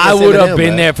you fight I against would have Eminem, been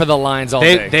bro? there for the Lions all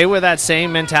day. They were that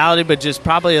same mentality, but just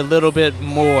probably a little bit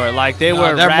more. Like they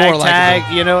were they're more ragtag.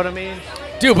 likable. You know what I mean?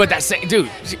 Dude, but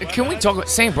can we talk about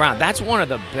St. Brown? That's one of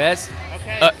the best.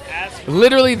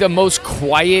 Literally the most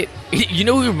quiet. You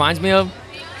know who he reminds me of?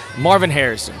 Marvin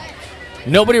Harrison.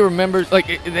 Nobody remembers,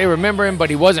 they remember him, but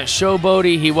he wasn't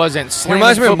showboaty. He wasn't He slamming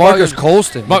reminds me of football. Marcus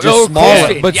Colston, but Oh, just smaller.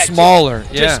 Colston. But Yeah, smaller.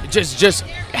 Yeah. Just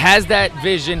has that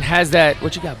vision, has that.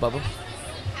 What you got, Bubba?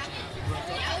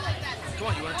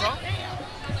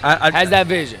 Has that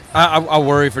vision. I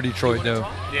worry for Detroit, though.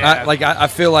 Yeah. I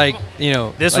feel like,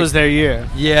 This was their year.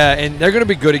 Yeah, and they're going to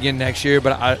be good again next year,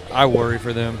 but I worry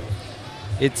for them.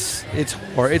 it's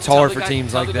hard. It's hard for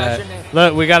teams like that.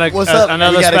 Look, we got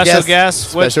another special guest.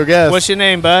 Special guest. What's your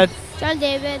name, bud? John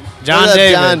David. John What's up,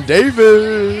 David. John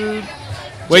David.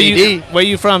 Where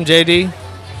you from, JD?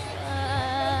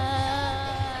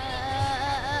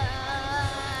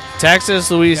 Texas,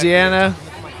 Louisiana.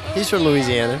 He's from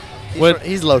Louisiana.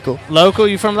 He's local. Local?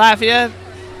 You from Lafayette?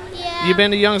 Yeah. You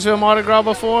been to Youngsville Mardi Gras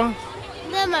before?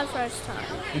 This is my first time.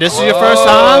 This is your first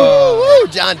time? Woo,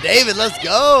 John David, let's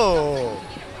go.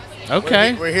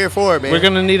 Okay. We're here for it, man. We're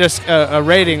gonna need a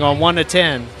rating on 1 to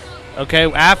 10.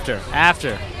 Okay, after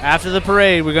the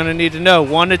parade, we're gonna need to know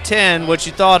 1 to 10 what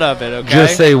you thought of it. Okay.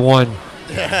 Just say 1.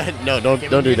 No, don't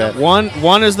do that.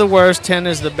 1 is the worst, 10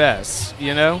 is the best.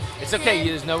 You know. It's okay.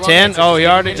 There's no wrong 10. answer. Oh, you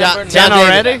already John 10 David,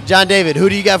 already. John David, who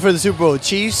do you got for the Super Bowl?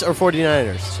 Chiefs or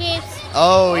 49ers? Chiefs.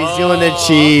 Oh, he's doing the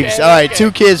Chiefs. Okay, All right,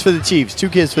 2 kids for the Chiefs. 2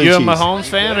 kids for the You a Chiefs. Mahomes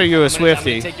fan or you a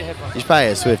Swiftie? He's probably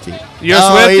a Swiftie. You're a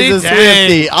Oh, Swiftie? he's a Dang.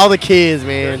 Swiftie. All the kids,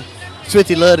 man.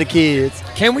 Swiftie love the kids.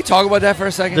 Can we talk about that for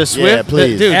a second? The Swift,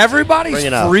 please. dude. Everybody's Bring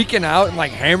it out. freaking out and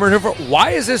like hammering her.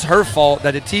 Why is this her fault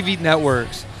that the TV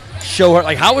networks show her?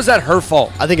 Like, how is that her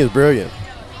fault? I think it's brilliant.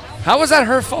 How is that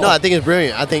her fault? No, I think it's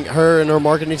brilliant. I think her and her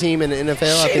marketing team in the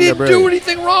NFL, I she think they're didn't do brilliant.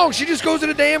 anything wrong. She just goes to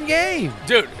the damn game.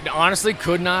 Dude, honestly,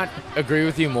 could not agree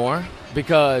with you more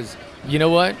because you know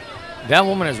what? That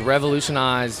woman has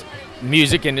revolutionized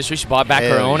music industry. She bought back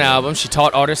her Hell own yeah. album. She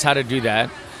taught artists how to do that.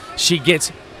 She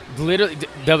gets literally the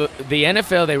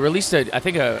NFL. They released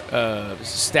a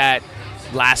stat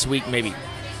last week maybe.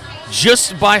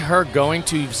 Just by her going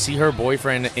to see her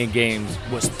boyfriend in games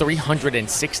was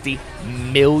 $360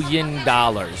 million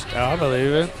I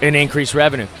believe it. in increased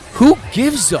revenue. Who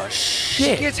gives a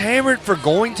shit? She gets hammered for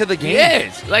going to the game.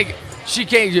 Yes, like she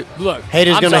can't. Look,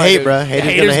 Haters I'm gonna sorry, hate, dude. bruh. Haters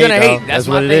Haters gonna hate, hate. dog. That's That's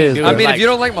my what it thing, is, dude. I mean, Like, if you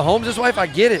don't like Mahomes' wife, I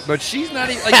get it, but she's not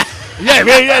even like.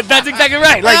 yeah, that's exactly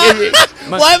right. Like,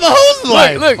 Why Mahomes'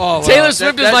 wife? look, Oh, well, Taylor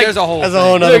Swift is like there's a whole That's a thing.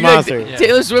 whole nother look, monster. Yeah.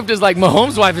 Taylor Swift is like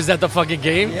Mahomes' wife is at the fucking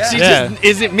game. Yeah. She Yeah. just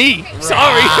isn't me.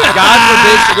 Sorry. God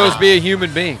forbid she goes be a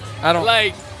human being. I don't.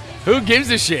 like, who gives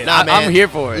a shit? Nah, man. I'm here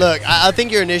for it. Look, I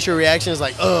think your initial reaction is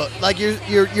like, like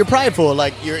you're prideful,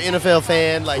 like you're an NFL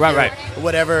fan, like Right.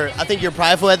 whatever. I think you're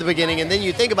prideful at the beginning, and then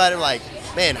you think about it like,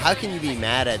 man, how can you be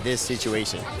mad at this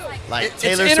situation? Like It's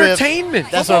Taylor Swift, entertainment.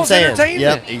 That's what I'm Football's saying. entertainment.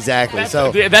 Yep, exactly. that's,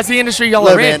 So that's the industry y'all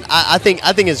look, are in. man, I think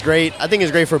it's great. I think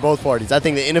it's great for both parties. I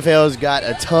think the NFL's got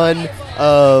a ton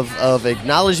of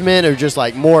acknowledgement or just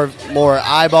like more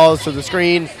eyeballs to the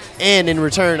screen, and in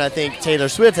return, I think Taylor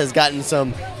Swift has gotten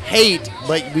some hate.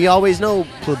 But we always know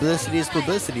publicity is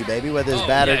publicity, baby, whether it's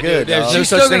bad or yeah, good. dude, there's dog. no She's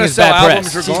such still thing gonna as sell bad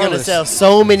albums press. She's gonna regardless. sell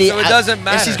so many. So it doesn't And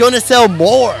matter. she's gonna sell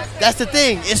more. That's the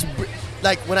thing. It's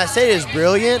like when I say it's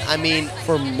brilliant, I mean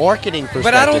for marketing perspective.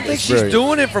 But I don't think it's she's brilliant.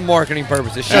 doing it for marketing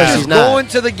purposes. She's No, just she's not. going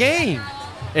to the game.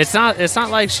 It's not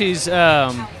like she's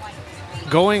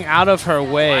going out of her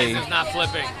way. It's not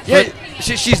flipping. Yeah,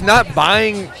 she's not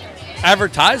buying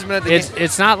advertisement at the game.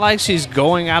 It's not like she's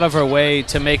going out of her way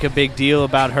to make a big deal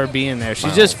about her being there.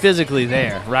 She's just physically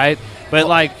there, right? But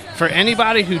like for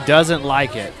anybody who doesn't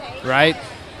like it, right?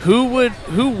 Who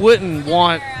wouldn't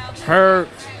want her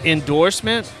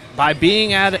endorsement by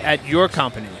being at your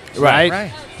company, right?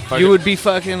 Right. You would be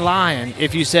fucking lying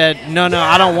if you said, no,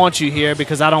 I don't want you here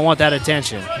because I don't want that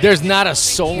attention. There's not a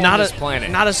soul on this planet.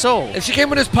 Not a soul. If she came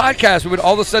on this podcast, we would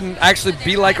all of a sudden actually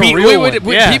be like a We real would,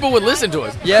 one. Yeah. People would listen to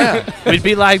us. Yeah. We'd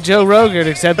be like Joe Rogan,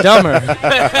 except dumber.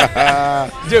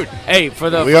 Dude, hey, for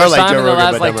the We are first like time Joe in the Rogan,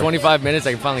 last but like dumber. 25 minutes,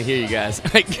 I can finally hear you guys.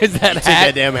 Because that Take hat,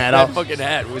 that damn hat that off. fucking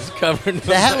hat was covering.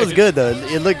 The hat was good though.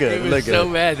 It looked good. It It looked was good.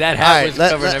 so bad. That All hat right, was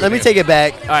covering let me everything. take it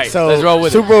back. All right, so let's roll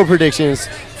with Super it. Bowl predictions.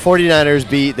 49ers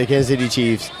beat the Kansas City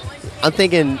Chiefs. I'm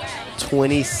thinking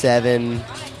 27-21.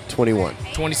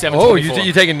 27-24. Oh,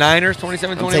 you taking Niners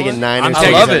 27-21? I'm taking Niners. I'm I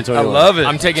love it. 27-21. I love it.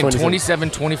 I'm taking 27.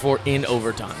 27-24 in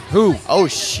overtime. Who? Oh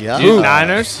shit. Dude,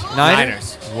 Niners?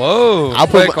 Niners. Whoa. I'll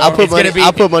Okay, put Carl. It's gonna be-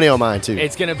 I'll put money on mine too.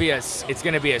 It's gonna be a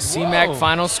CMAC Whoa.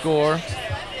 final score.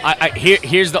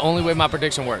 Here's the only way my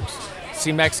prediction works.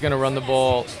 CMAC's gonna run the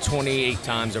ball 28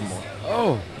 times or more.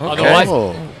 Oh. Okay. Otherwise,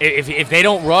 Oh. if they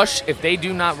don't rush, if they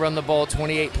do not run the ball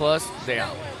 28 plus, they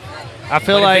out. I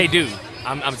feel But like if they do,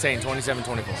 I'm saying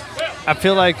 27-24. I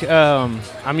feel like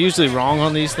I'm usually wrong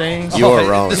on these things. You are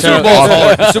wrong. The So- Super Bowl's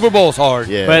hard. The Super Bowl's hard.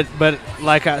 Yeah. But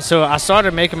like so I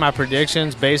started making my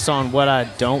predictions based on what I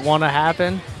don't want to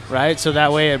happen, right? So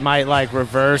that way it might like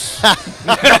reverse the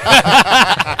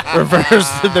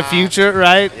future,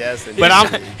 right? Yes, but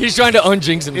he's trying to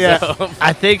unjinx himself. Yeah,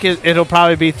 I think it'll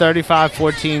probably be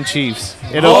 35-14 Chiefs.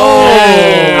 I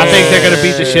think they're gonna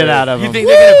beat the shit out of them. You think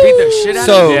they're gonna beat the shit out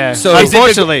of them? Yeah. So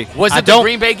unfortunately, was it the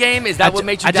Green Bay game? Is that what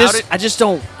made you doubt it? I just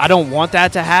don't. I don't want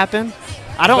that to happen.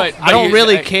 I don't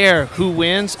really care who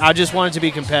wins. I just want it to be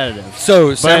competitive.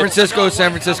 So San Francisco,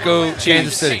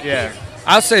 Kansas City. Yeah.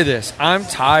 I'll say this. I'm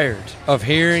tired of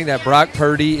hearing that Brock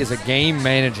Purdy is a game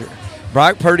manager.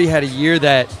 Brock Purdy had a year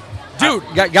that, dude,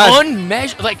 guys,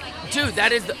 unmeasured. Like, dude,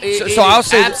 that is so I'll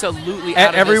say absolutely.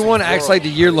 Everyone acts like the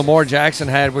year Lamar Jackson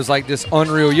had was like this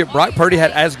unreal year. Brock Purdy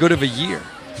had as good of a year.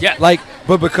 Yeah.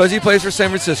 But because he plays for San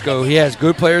Francisco, he has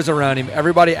good players around him.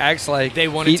 Everybody acts like they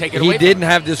want to take it away. He didn't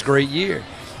have this great year.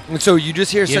 And so you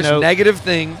just hear such negative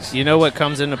things. You know what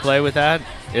comes into play with that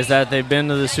is that they've been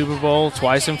to the Super Bowl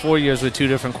twice in 4 years with two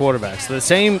different quarterbacks. The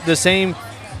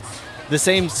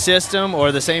same system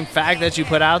or the same fact that you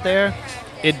put out there,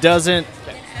 it doesn't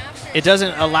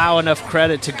allow enough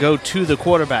credit to go to the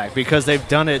quarterback because they've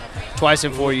done it twice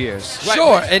in 4 years. Right.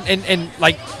 Sure, and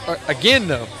like again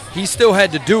though, he still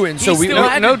had to do it, and so we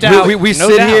no doubt we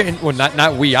sit here and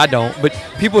not we, I don't, but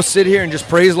people sit here and just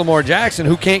praise Lamar Jackson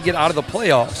who can't get out of the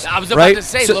playoffs. I was about to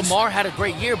say Lamar had a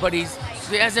great year, but he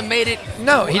hasn't made it.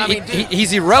 No,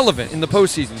 he's irrelevant in the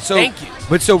postseason. So, thank you.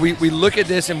 But so we look at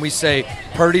this and we say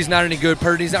Purdy's not any good.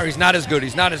 He's not as good.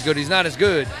 He's not as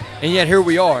good. And yet here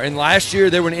we are. And last year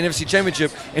they were in the NFC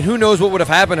Championship, and who knows what would have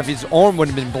happened if his arm would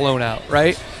have been blown out,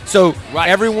 right? So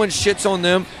everyone shits on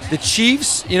them. The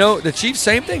Chiefs,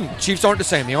 same thing. Chiefs aren't the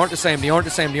same. They aren't the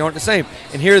same.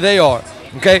 And here they are.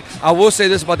 Okay, I will say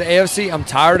this about the AFC. I'm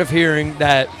tired of hearing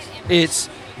that it's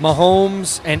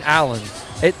Mahomes and Allen.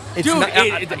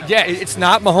 It's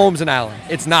not Mahomes and Allen.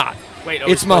 It's not.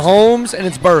 It's Mahomes and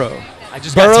it's Burrow.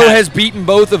 Burrow has beaten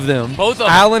both of them.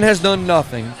 Allen has done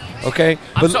nothing. Okay,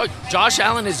 I'm sorry. Josh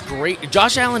Allen is great.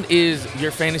 Josh Allen is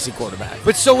your fantasy quarterback.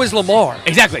 But so is Lamar.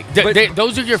 Exactly.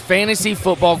 Those are your fantasy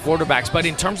football quarterbacks. But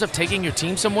in terms of taking your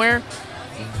team somewhere,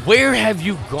 where have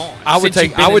you gone? I would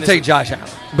take Josh Allen.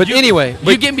 But anyway,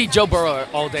 you give me Joe Burrow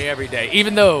all day, every day.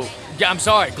 Even though, I'm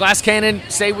sorry, glass cannon.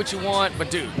 Say what you want,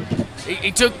 but dude,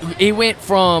 he went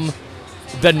from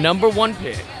the number one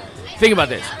pick. Think about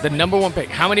this: the number one pick.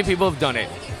 How many people have done it?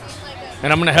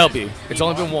 And I'm going to help you. It's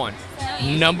only been one.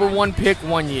 Number one pick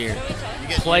 1 year.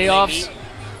 Playoffs,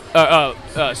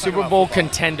 Super Bowl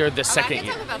contender the second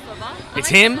year. It's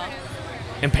him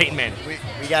and Peyton Manning.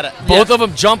 We gotta both of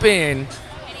them jump in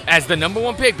as the number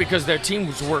one pick because their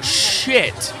teams were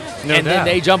shit. Then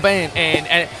they jump in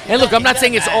and look, I'm not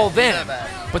saying it's all them,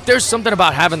 but there's something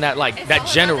about having that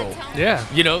general. Yeah.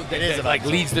 That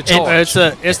leads the charge.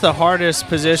 It's the hardest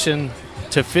position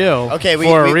to fill. Okay,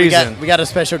 for a reason. We got a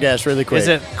special guest really quick. Is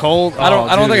it cold? I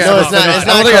don't think it's not. I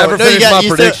don't think I ever finished my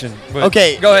prediction.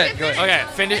 Okay, go ahead. Okay,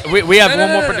 finish. We have one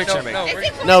more prediction to make.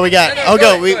 No, we got.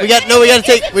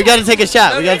 We got to take a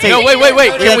shot. We got to take. No, wait.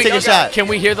 We got to take a shot. Can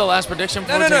we hear the last prediction?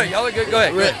 No. Y'all are good. Go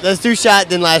ahead. Let's do shot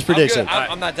then last prediction.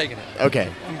 I'm not taking it.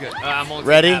 Okay. I'm good. I'm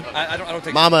ready? I don't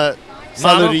take. Mama,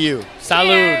 salute to you.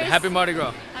 Salud. Happy Mardi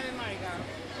Gras. Happy Mardi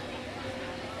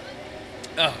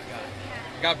Gras. Oh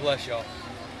God bless y'all.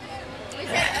 We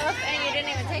said up and you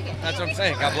didn't even take it. That's what I'm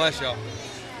saying. God bless y'all.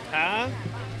 Huh?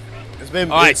 It's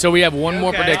been. All right, so we have one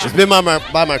more prediction. It's been by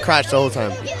my crotch the whole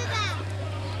time.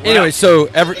 Anyway, so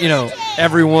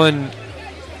everyone,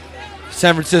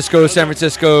 San Francisco,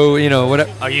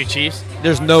 whatever. Are you Chiefs?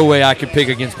 There's no way I could pick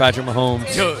against Patrick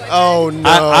Mahomes. Oh no.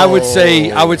 I would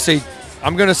say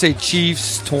I'm gonna say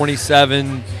Chiefs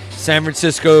 27. San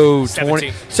Francisco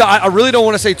 20. So I really don't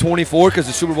want to say 24 because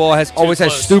the Super Bowl always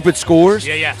has stupid scores.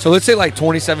 Yeah. So let's say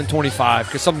 27-25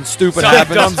 because something stupid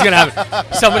happens. Dumb's gonna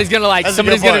happen. Somebody's gonna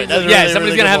somebody's gonna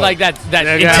have that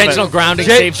intentional grounding.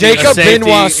 Jacob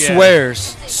Benoit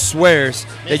swears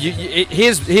that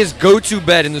his go-to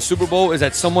bet in the Super Bowl is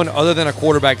that someone other than a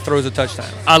quarterback throws a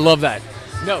touchdown. I love that.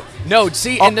 No.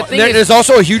 See, and the thing is, there's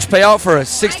also a huge payout for a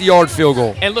 60-yard field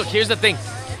goal. And look, here's the thing,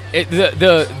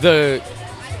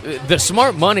 the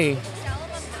smart money.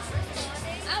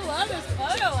 I love this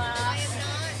photo op.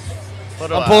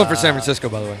 I'm pulling for San Francisco,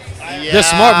 by the way. Yeah. The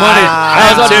smart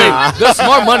money. The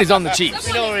smart money's on the Chiefs.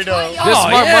 We know. The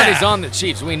smart money's on the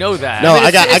Chiefs. We know that. No, I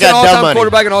got dumb money.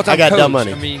 Quarterback and all-time I got coach. dumb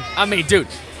money. I mean, dude.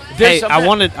 I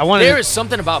wanted. There is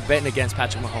something about betting against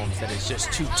Patrick Mahomes that is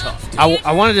just too tough.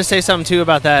 I wanted to say something too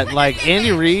about that. Like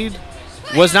Andy Reid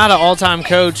was not an all-time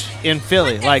coach in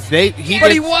Philly. Like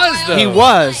he was though. He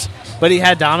was. But he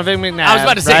had Donovan McNabb. I was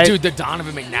about to say, right? dude, the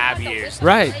Donovan McNabb years.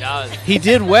 Right. He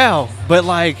did well, but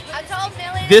I told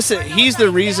Millie he's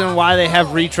the reason why they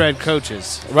have retread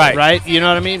coaches. Right? You know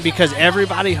what I mean? Because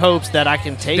everybody hopes that I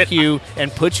can take you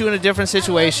and put you in a different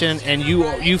situation and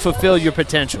you fulfill your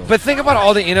potential. But think about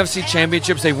all the NFC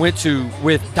championships they went to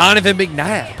with Donovan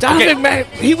McNabb. McNabb,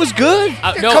 he was good.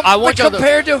 I want y'all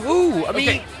compared to who? I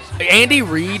mean, Andy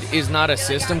Reid is not a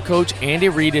system coach. Andy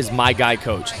Reid is my guy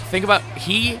coach. Think about,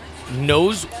 he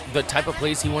knows the type of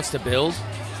plays he wants to build.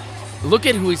 Look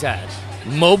at who he's had.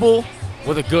 Mobile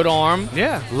with a good arm.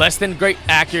 Yeah. Less than great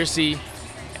accuracy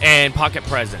and pocket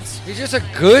presence. he's just a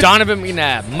good. Donovan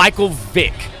McNabb, Michael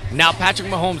Vick, now Patrick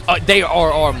Mahomes. They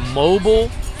are mobile.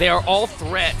 They are all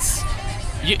threats.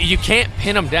 You can't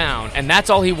pin them down, and that's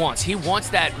all he wants. He wants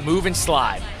that move and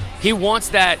slide. He wants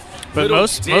that. But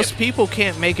most people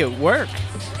can't make it work.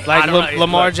 Like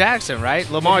Lamar Jackson, right?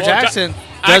 Lamar Jackson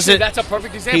does it. That's a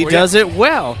perfect example. He does it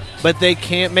well, but they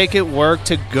can't make it work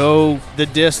to go the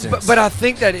distance. But I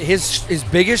think that his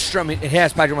biggest strength. I mean, it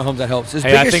has Patrick Mahomes that helps. His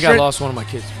Hey, I biggest think I lost one of my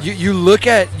kids. You look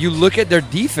at their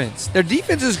defense. Their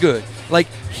defense is good. Like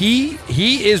he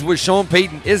is what Sean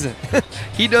Payton isn't.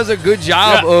 He does a good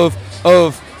job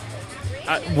of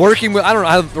working with, I don't know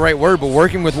how the right word, but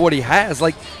working with what he has.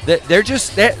 Like they're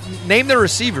just name their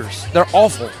receivers. They're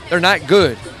awful. They're not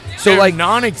good. So They're like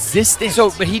non-existent.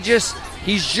 So, but he's just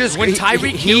when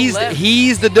Tyreek Hill left.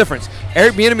 he's the difference.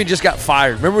 Eric Bieniemy just got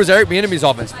fired. Remember, it was Eric Bieniemy's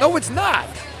offense. No, it's not.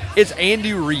 It's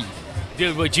Andy Reid.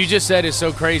 Dude, what you just said is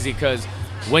so crazy because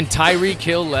when Tyreek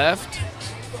Hill left,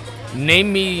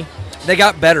 they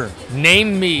got better.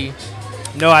 Name me.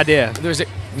 No idea.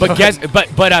 But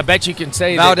I bet you can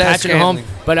say Valdez that Patrick Scantling.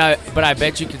 Mahomes. But I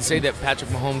bet you can say that Patrick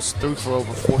Mahomes threw for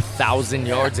over 4,000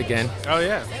 yards again. Oh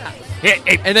yeah.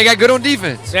 And they got good on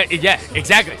defense. Yeah,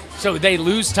 exactly. So they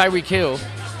lose Tyreek Hill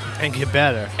and get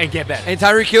better. And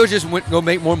Tyreek Hill just go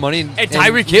make more money. And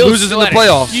Tyreek Hill loses in the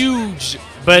playoffs. Huge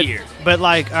year. But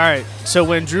like, all right. So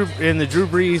when in the Drew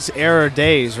Brees era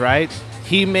days, right?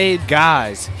 He made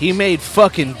guys. He made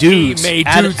fucking dudes.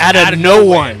 Out of no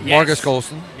one. Yes. Marcus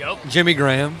Colston. Yep. Jimmy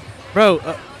Graham. Bro,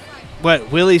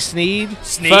 what, Willie Snead?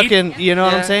 Fucking, you know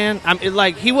what I'm saying?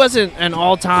 Like, he wasn't an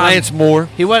all-time. Lance Moore.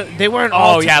 They weren't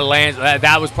all. Oh yeah, Lance.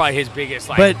 That was probably his biggest.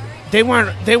 But they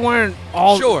weren't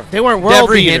all. Sure. They weren't world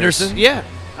Devery beaters. Henderson. Yeah.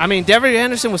 I mean, Devery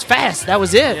Henderson was fast. That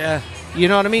was it. Yeah. You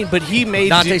know what I mean? But he made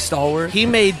Dante Stallworth. He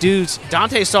made dudes.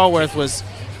 Dante Stallworth was.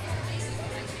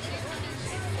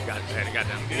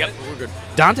 Yep, we're good.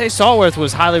 Dante Stallworth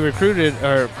was highly recruited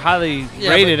or highly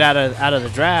rated out of the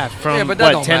draft from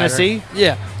Tennessee. Matter.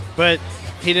 Yeah, but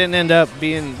he didn't end up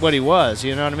being what he was.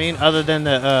 You know what I mean? Other than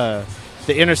the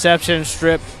interception,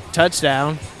 strip,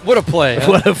 touchdown. What a play!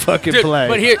 Huh? What a fucking play!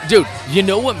 But here, dude, you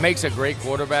know what makes a great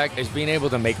quarterback is being able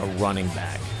to make a running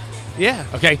back. Yeah.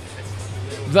 Okay.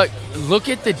 Look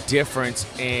at the difference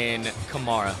in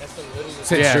Kamara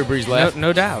since Drew Brees left.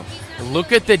 No doubt.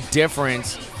 Look at the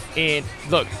difference in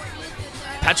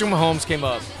Patrick Mahomes came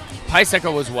up.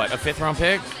 Piseca was what, a 5th-round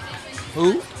pick?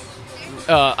 Who?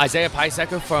 Isaiah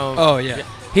Piseca from. Oh yeah.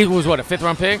 He was what, a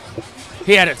 5th-round pick?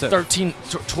 He had a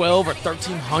 12 or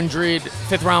 1,300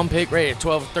 5th-round pick, right? A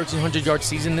 12 or 1,300 yard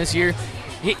season this year.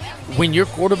 When your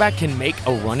quarterback can make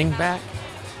a running back.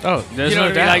 Oh, there's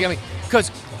no doubt. Like, I mean,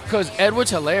 because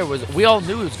Edwards-Helaire we all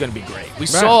knew he was going to be great. We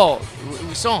saw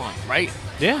him, right?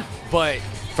 Yeah. But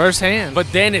firsthand.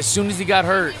 But then as soon as he got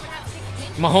hurt,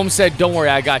 Mahomes said, "Don't worry,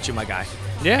 I got you, my guy."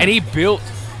 Yeah. And he built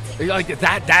like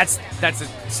that. That's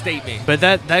a statement. But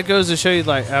that goes to show you,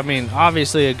 like, I mean,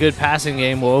 obviously a good passing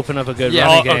game will open up a good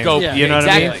running game. You know what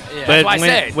I mean? Yeah. But that's what I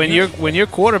said. when your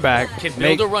quarterback can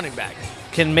build a running back,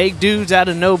 can make dudes out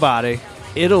of nobody,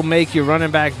 it'll make your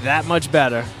running back that much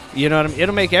better. You know what I mean?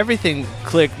 It'll make everything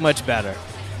click much better.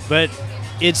 But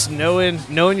it's knowing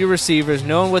your receivers,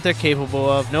 knowing what they're capable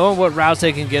of, knowing what routes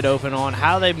they can get open on,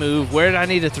 how they move, where do I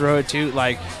need to throw it to.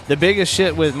 Like, the biggest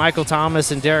shit with Michael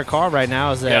Thomas and Derek Carr right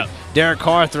now is that Derek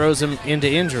Carr throws him into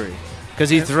injury because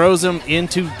he throws them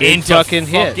into fucking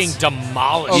hits.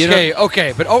 Demolish.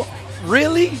 Okay, but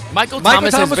really? Michael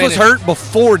Thomas was hurt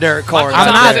before Derek Carr.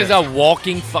 Michael Thomas is a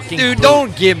walking fucking dude. boot.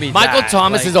 Don't give me Michael that.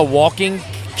 Thomas is a walking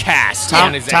cast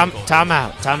on his ankle. Time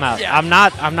out. Yeah. I'm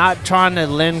not trying to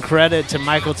lend credit to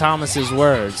Michael Thomas's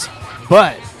words,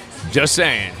 but just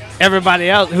saying. Everybody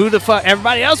else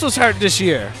was hurt this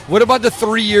year. What about the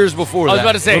 3 years before that? I was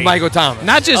about to say with Michael Thomas.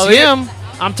 Not just him.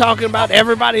 I'm talking about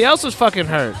everybody else was fucking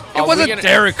hurt. It wasn't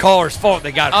Derek Carr's fault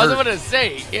they got hurt. I was about to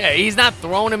say, he's not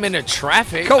throwing him into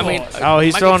traffic. Come on.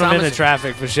 He's throwing him into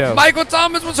traffic for sure. Michael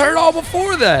Thomas was hurt all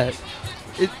before that.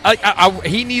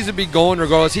 He needs to be going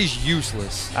regardless. He's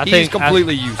useless. He's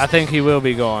completely useless. I think he will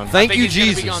be gone. Thank you,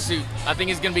 Jesus. I think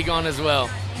he's going to be gone as well.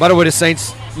 By the way,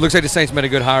 looks like the Saints made a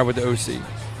good hire with the OC.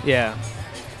 Yeah.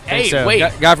 think Hey, so. wait.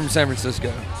 Guy from San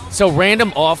Francisco. So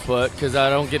random off put, because I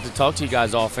don't get to talk to you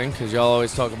guys often because y'all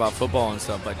always talk about football and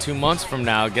stuff. But 2 months from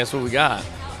now, guess what we got?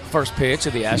 First pitch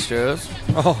of the Astros.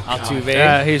 Oh, Altuve.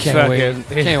 Yeah, he's Can't wait.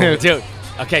 fucking. Can't wait. Dude.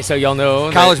 Okay, so y'all know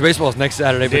College baseball is next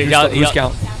Saturday, but who's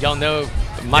counting? Y'all know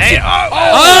my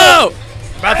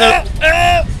About to,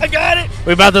 I got it.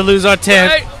 we're about to lose our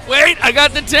tent. Wait, I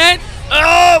got the tent.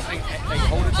 Oh my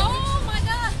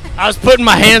God. I was putting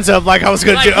my hands up like I was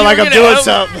gonna Like do, you were like I'm gonna doing help.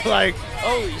 something. Like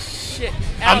Holy shit.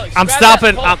 I'm Alex, grab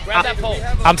stopping. that pole. Grab that pole.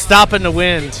 I'm stopping the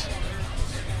wind.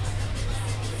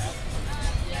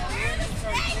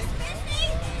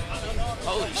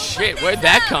 Holy shit, where'd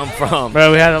that come from?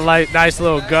 Bro, we had a nice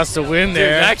little gust of wind Dude,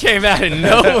 there. that came out of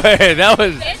nowhere. That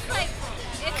was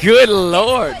good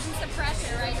lord.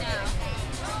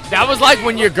 That was like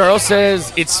when your girl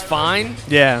says it's fine.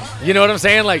 Yeah. You know what I'm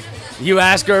saying? Like you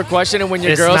ask her a question, and when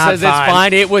your It's girl not says fine. it's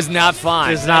fine, it was not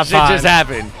fine. It's not that fine. Shit just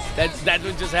happened. That's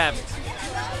what just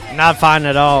happened. Not fine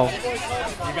at all. You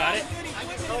got it?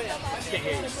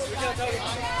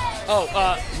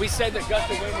 Oh, we said that gust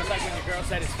of wind was like when your girl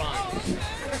said it's fine.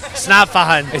 It's not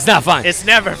fine. It's not fine. It's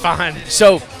never fine.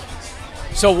 So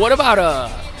what about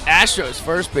Astros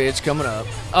first pitch coming up?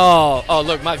 Oh,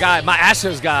 look, my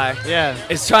Astros guy, Yeah.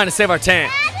 is trying to save our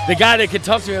tent. The guy that can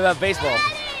talk to me about baseball.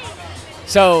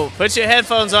 So Put your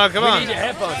headphones on. Come we on. need your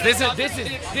headphones.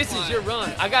 This is your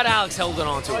run. I got Alex holding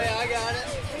on to it.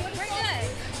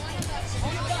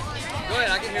 Go ahead,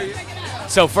 I can hear you.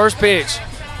 So first pitch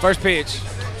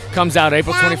comes out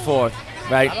April 24th,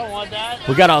 right? I don't want that.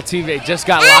 We got Altuve, just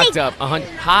got locked up.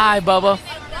 Hi, Bubba.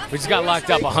 We just got locked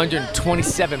up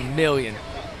 $127 million.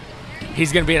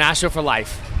 He's going to be an Astro for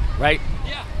life, right?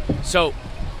 Yeah. So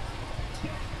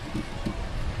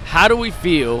how do we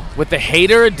feel with the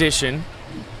Hader addition?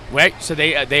 Right? So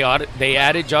they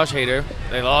added Josh Hader.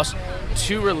 They lost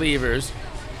 2 relievers.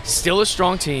 Still a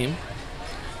strong team.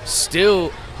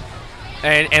 Still,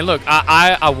 and look,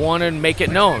 I want to make it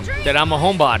known that I'm a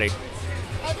homebody.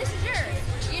 Oh, this is yours.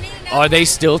 You need to know. Are they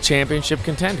still championship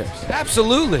contenders?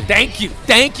 Absolutely. Thank you.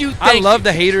 I love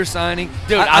the Hater signing.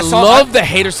 Dude, I love the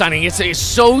Hader signing. It's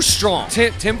so strong.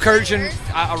 Tim Kurkjian,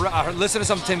 I listened to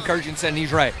something Tim Kurkjian said, and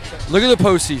he's right. Look at the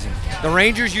postseason. The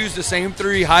Rangers use the same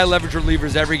 3 high-leverage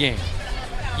relievers every game.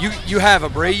 You have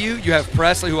Abreu, you have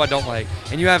Presley, who I don't like,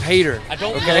 and you have Hader. I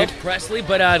don't love Presley,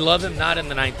 but I love him not in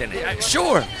the 9th inning.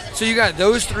 Sure. So you got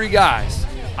those 3 guys.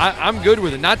 I'm good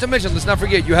with it. Not to mention, let's not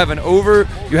forget, you have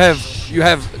you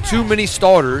have too many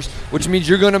starters, which means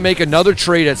you're going to make another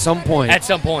trade at some point. At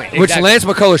some point, which exactly. Lance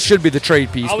McCullers should be the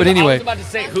trade piece. But anyway, I was about to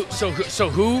say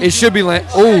who? it should be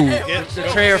Lance. Oh, the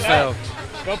chair fell.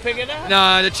 Go pick it up.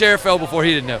 Nah, the chair fell before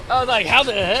he didn't know. I was like, how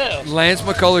the hell? Lance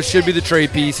McCullers should be the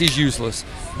trade piece. He's useless,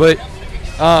 but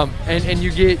and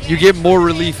you get more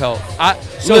relief help.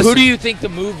 Who do you think the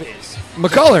move is?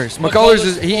 McCullers. McCullers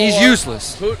is he's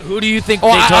useless. Who do you think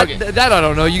Oh, they target? that I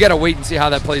don't know. You got to wait and see how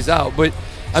that plays out. But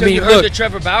I So mean, you heard look. the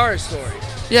Trevor Bauer story.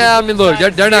 Yeah, I mean, look.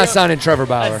 They're not signing Trevor A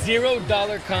Bauer.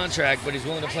 $0 contract, but he's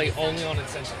willing to play only on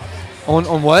incentives.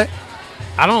 On what?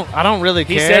 I don't really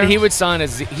care. He said he would sign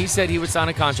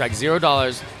a contract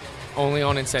 $0 only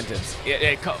on incentives.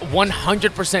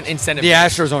 100% incentive. The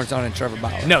Astros aren't signing Trevor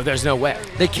Bauer. No, there's no way.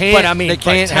 They can't. But I mean, they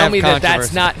can't tell have me that that's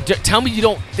controversy. not. Tell me you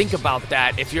don't think about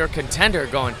that if you're a contender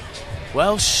going,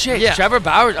 well, shit. Yeah. Trevor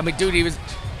Bauer. I mean, dude,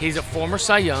 he's a former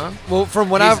Cy Young. Well, from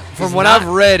what I've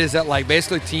read is that like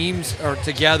basically teams are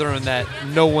together and that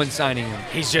no one's signing him.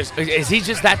 Is he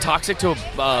just that toxic to a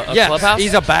Yes, clubhouse?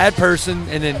 he's a bad person,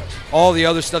 and then all the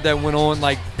other stuff that went on,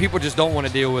 like people just don't want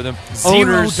to deal with him.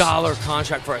 Owners, $0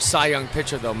 contract for a Cy Young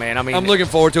pitcher, though, man. I mean, I'm looking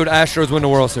forward to it. Astros win the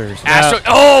World Series. Astros.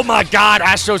 Oh my God,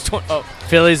 Astros.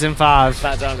 Phillies in 5.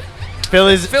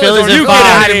 Phillies aren't in even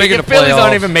 5. making the Phillies playoffs.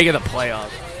 aren't even making the playoffs.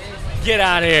 Get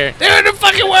out of here. They're in the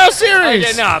fucking World Series.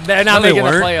 Okay, no, they're not No, they making the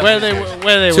weren't. playoffs.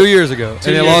 Where they 2 years ago, and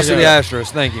they years lost to the ago.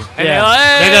 Astros. Thank you. And Yeah.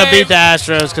 they're They're gonna beat the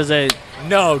Astros because they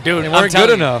No, dude, They I'm weren't telling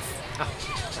good you. enough.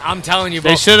 I'm telling you,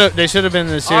 bro. they should have been in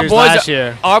the Our series boys, last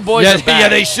year. Our boys Yeah, are back. yeah,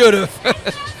 they should have.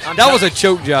 That was a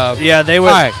choke job. Yeah, they were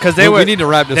All right, because they we were. need to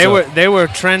wrap this they up. They were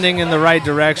trending in the right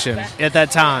direction at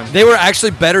that time. They were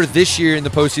actually better this year in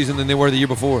the postseason than they were the year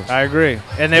before. I agree,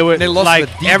 and they were They lost like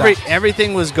to the D-backs.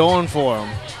 everything was going for them,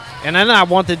 and then I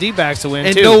want the D-backs to win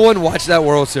And too. no one watched that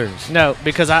World Series. No,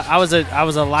 because I was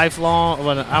a lifelong.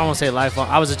 Well, I don't want to say lifelong.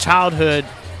 I was a childhood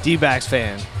D-backs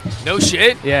fan, No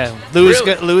shit. Yeah,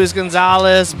 Really? Luis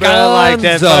Gonzalez, bro, like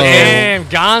that. Damn,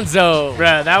 Gonzo.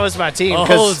 Bro, that was my team.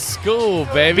 Old school,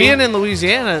 baby. Being in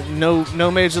Louisiana,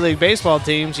 no Major League Baseball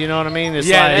teams. You know what I mean? It's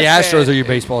Yeah, like, the Astros are your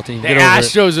baseball team. The Get over it.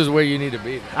 Astros is where you need to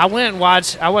be. I went and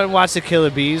watched the Killer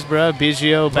Bees, bro.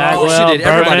 Biggio, Bagwell, she did.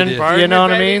 Everybody Berman, did. you know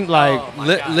what I baby. mean? Like,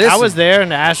 Listen, I was there in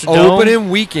the Astrodome. opening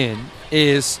weekend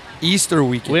is Easter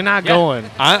weekend. We're not Yeah. going.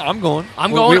 I'm going.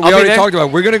 I'm We- going. We, I'll be already there. talked about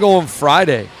it. We're going to go on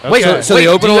Friday. Wait, so they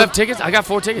open do you on- have tickets? I got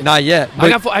 4 tickets. Not yet.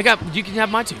 I got. You can have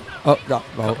mine too. Oh, no,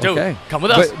 oh, Dude, okay. come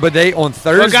with us. But they on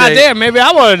Thursday. Well, goddamn, maybe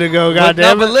I wanted to go. But, no,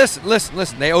 Goddamn. but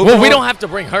listen. They open. Well, we on- don't have to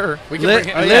bring her. We can bring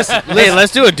him. listen. Hey,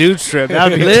 let's do a dude's trip.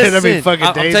 That'd be Listen,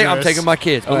 fucking dangerous. I'm taking my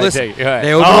kids. But All right, listen, take it. All right.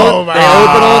 they open Oh, on. my They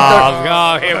open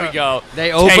on. Oh, here we go.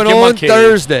 They open Taking my on kids.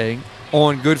 Thursday.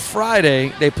 On Good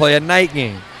Friday, they play a night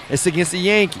game. It's against the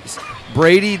Yankees.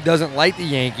 Brady doesn't like the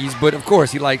Yankees, but of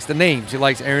course he likes the names. He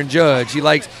likes Aaron Judge.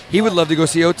 He would love to go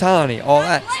see Ohtani, all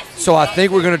that. So I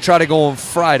think we're gonna try to go on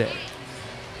Friday.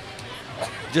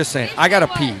 Just saying. I gotta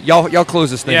pee. Y'all close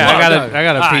this thing. Yeah, out. I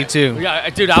gotta All pee right. too. Yeah,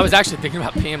 dude, I was actually thinking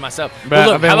about peeing myself. Bro, Well,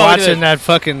 look, I've been how about we do watching this? that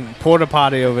fucking porta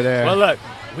potty over there. Well, look,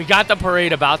 we got the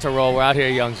parade about to roll. We're out here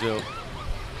at Youngsville.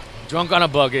 Drunk on a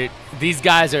bucket. These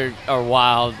guys are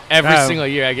wild. Every Oh. single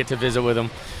year I get to visit with them.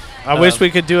 I wish we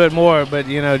could do it more, but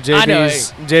you know, I know,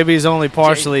 JB's only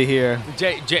partially here.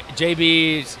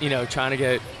 JB's, trying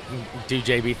to do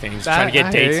JB things, trying to get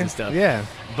I hear dates you. and stuff. Yeah.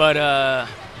 But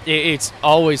it's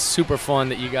always super fun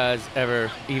that you guys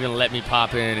ever even let me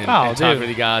pop in and talk dude. with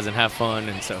you guys and have fun.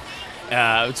 And so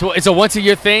it's a once a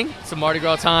year thing. It's a Mardi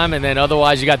Gras time, and then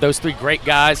otherwise you got those 3 great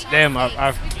guys. Damn,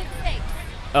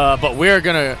 But we're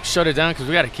gonna shut it down because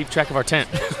we got to keep track of our tent.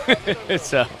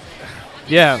 So.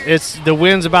 yeah, it's the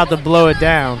wind's about to blow it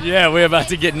down. Yeah, we're about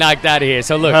to get knocked out of here.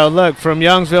 So look. Look, from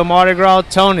Youngsville Mardi Gras,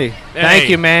 Tony. Thank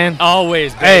you, man.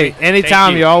 Always, baby. Hey,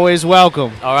 anytime, you're always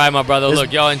welcome. All right, my brother.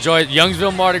 Look, y'all enjoy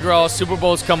Youngsville Mardi Gras. Super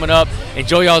Bowl's coming up.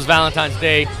 Enjoy y'all's Valentine's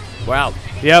Day. We're out.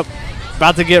 Yep.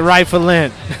 About to get right for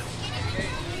Lent.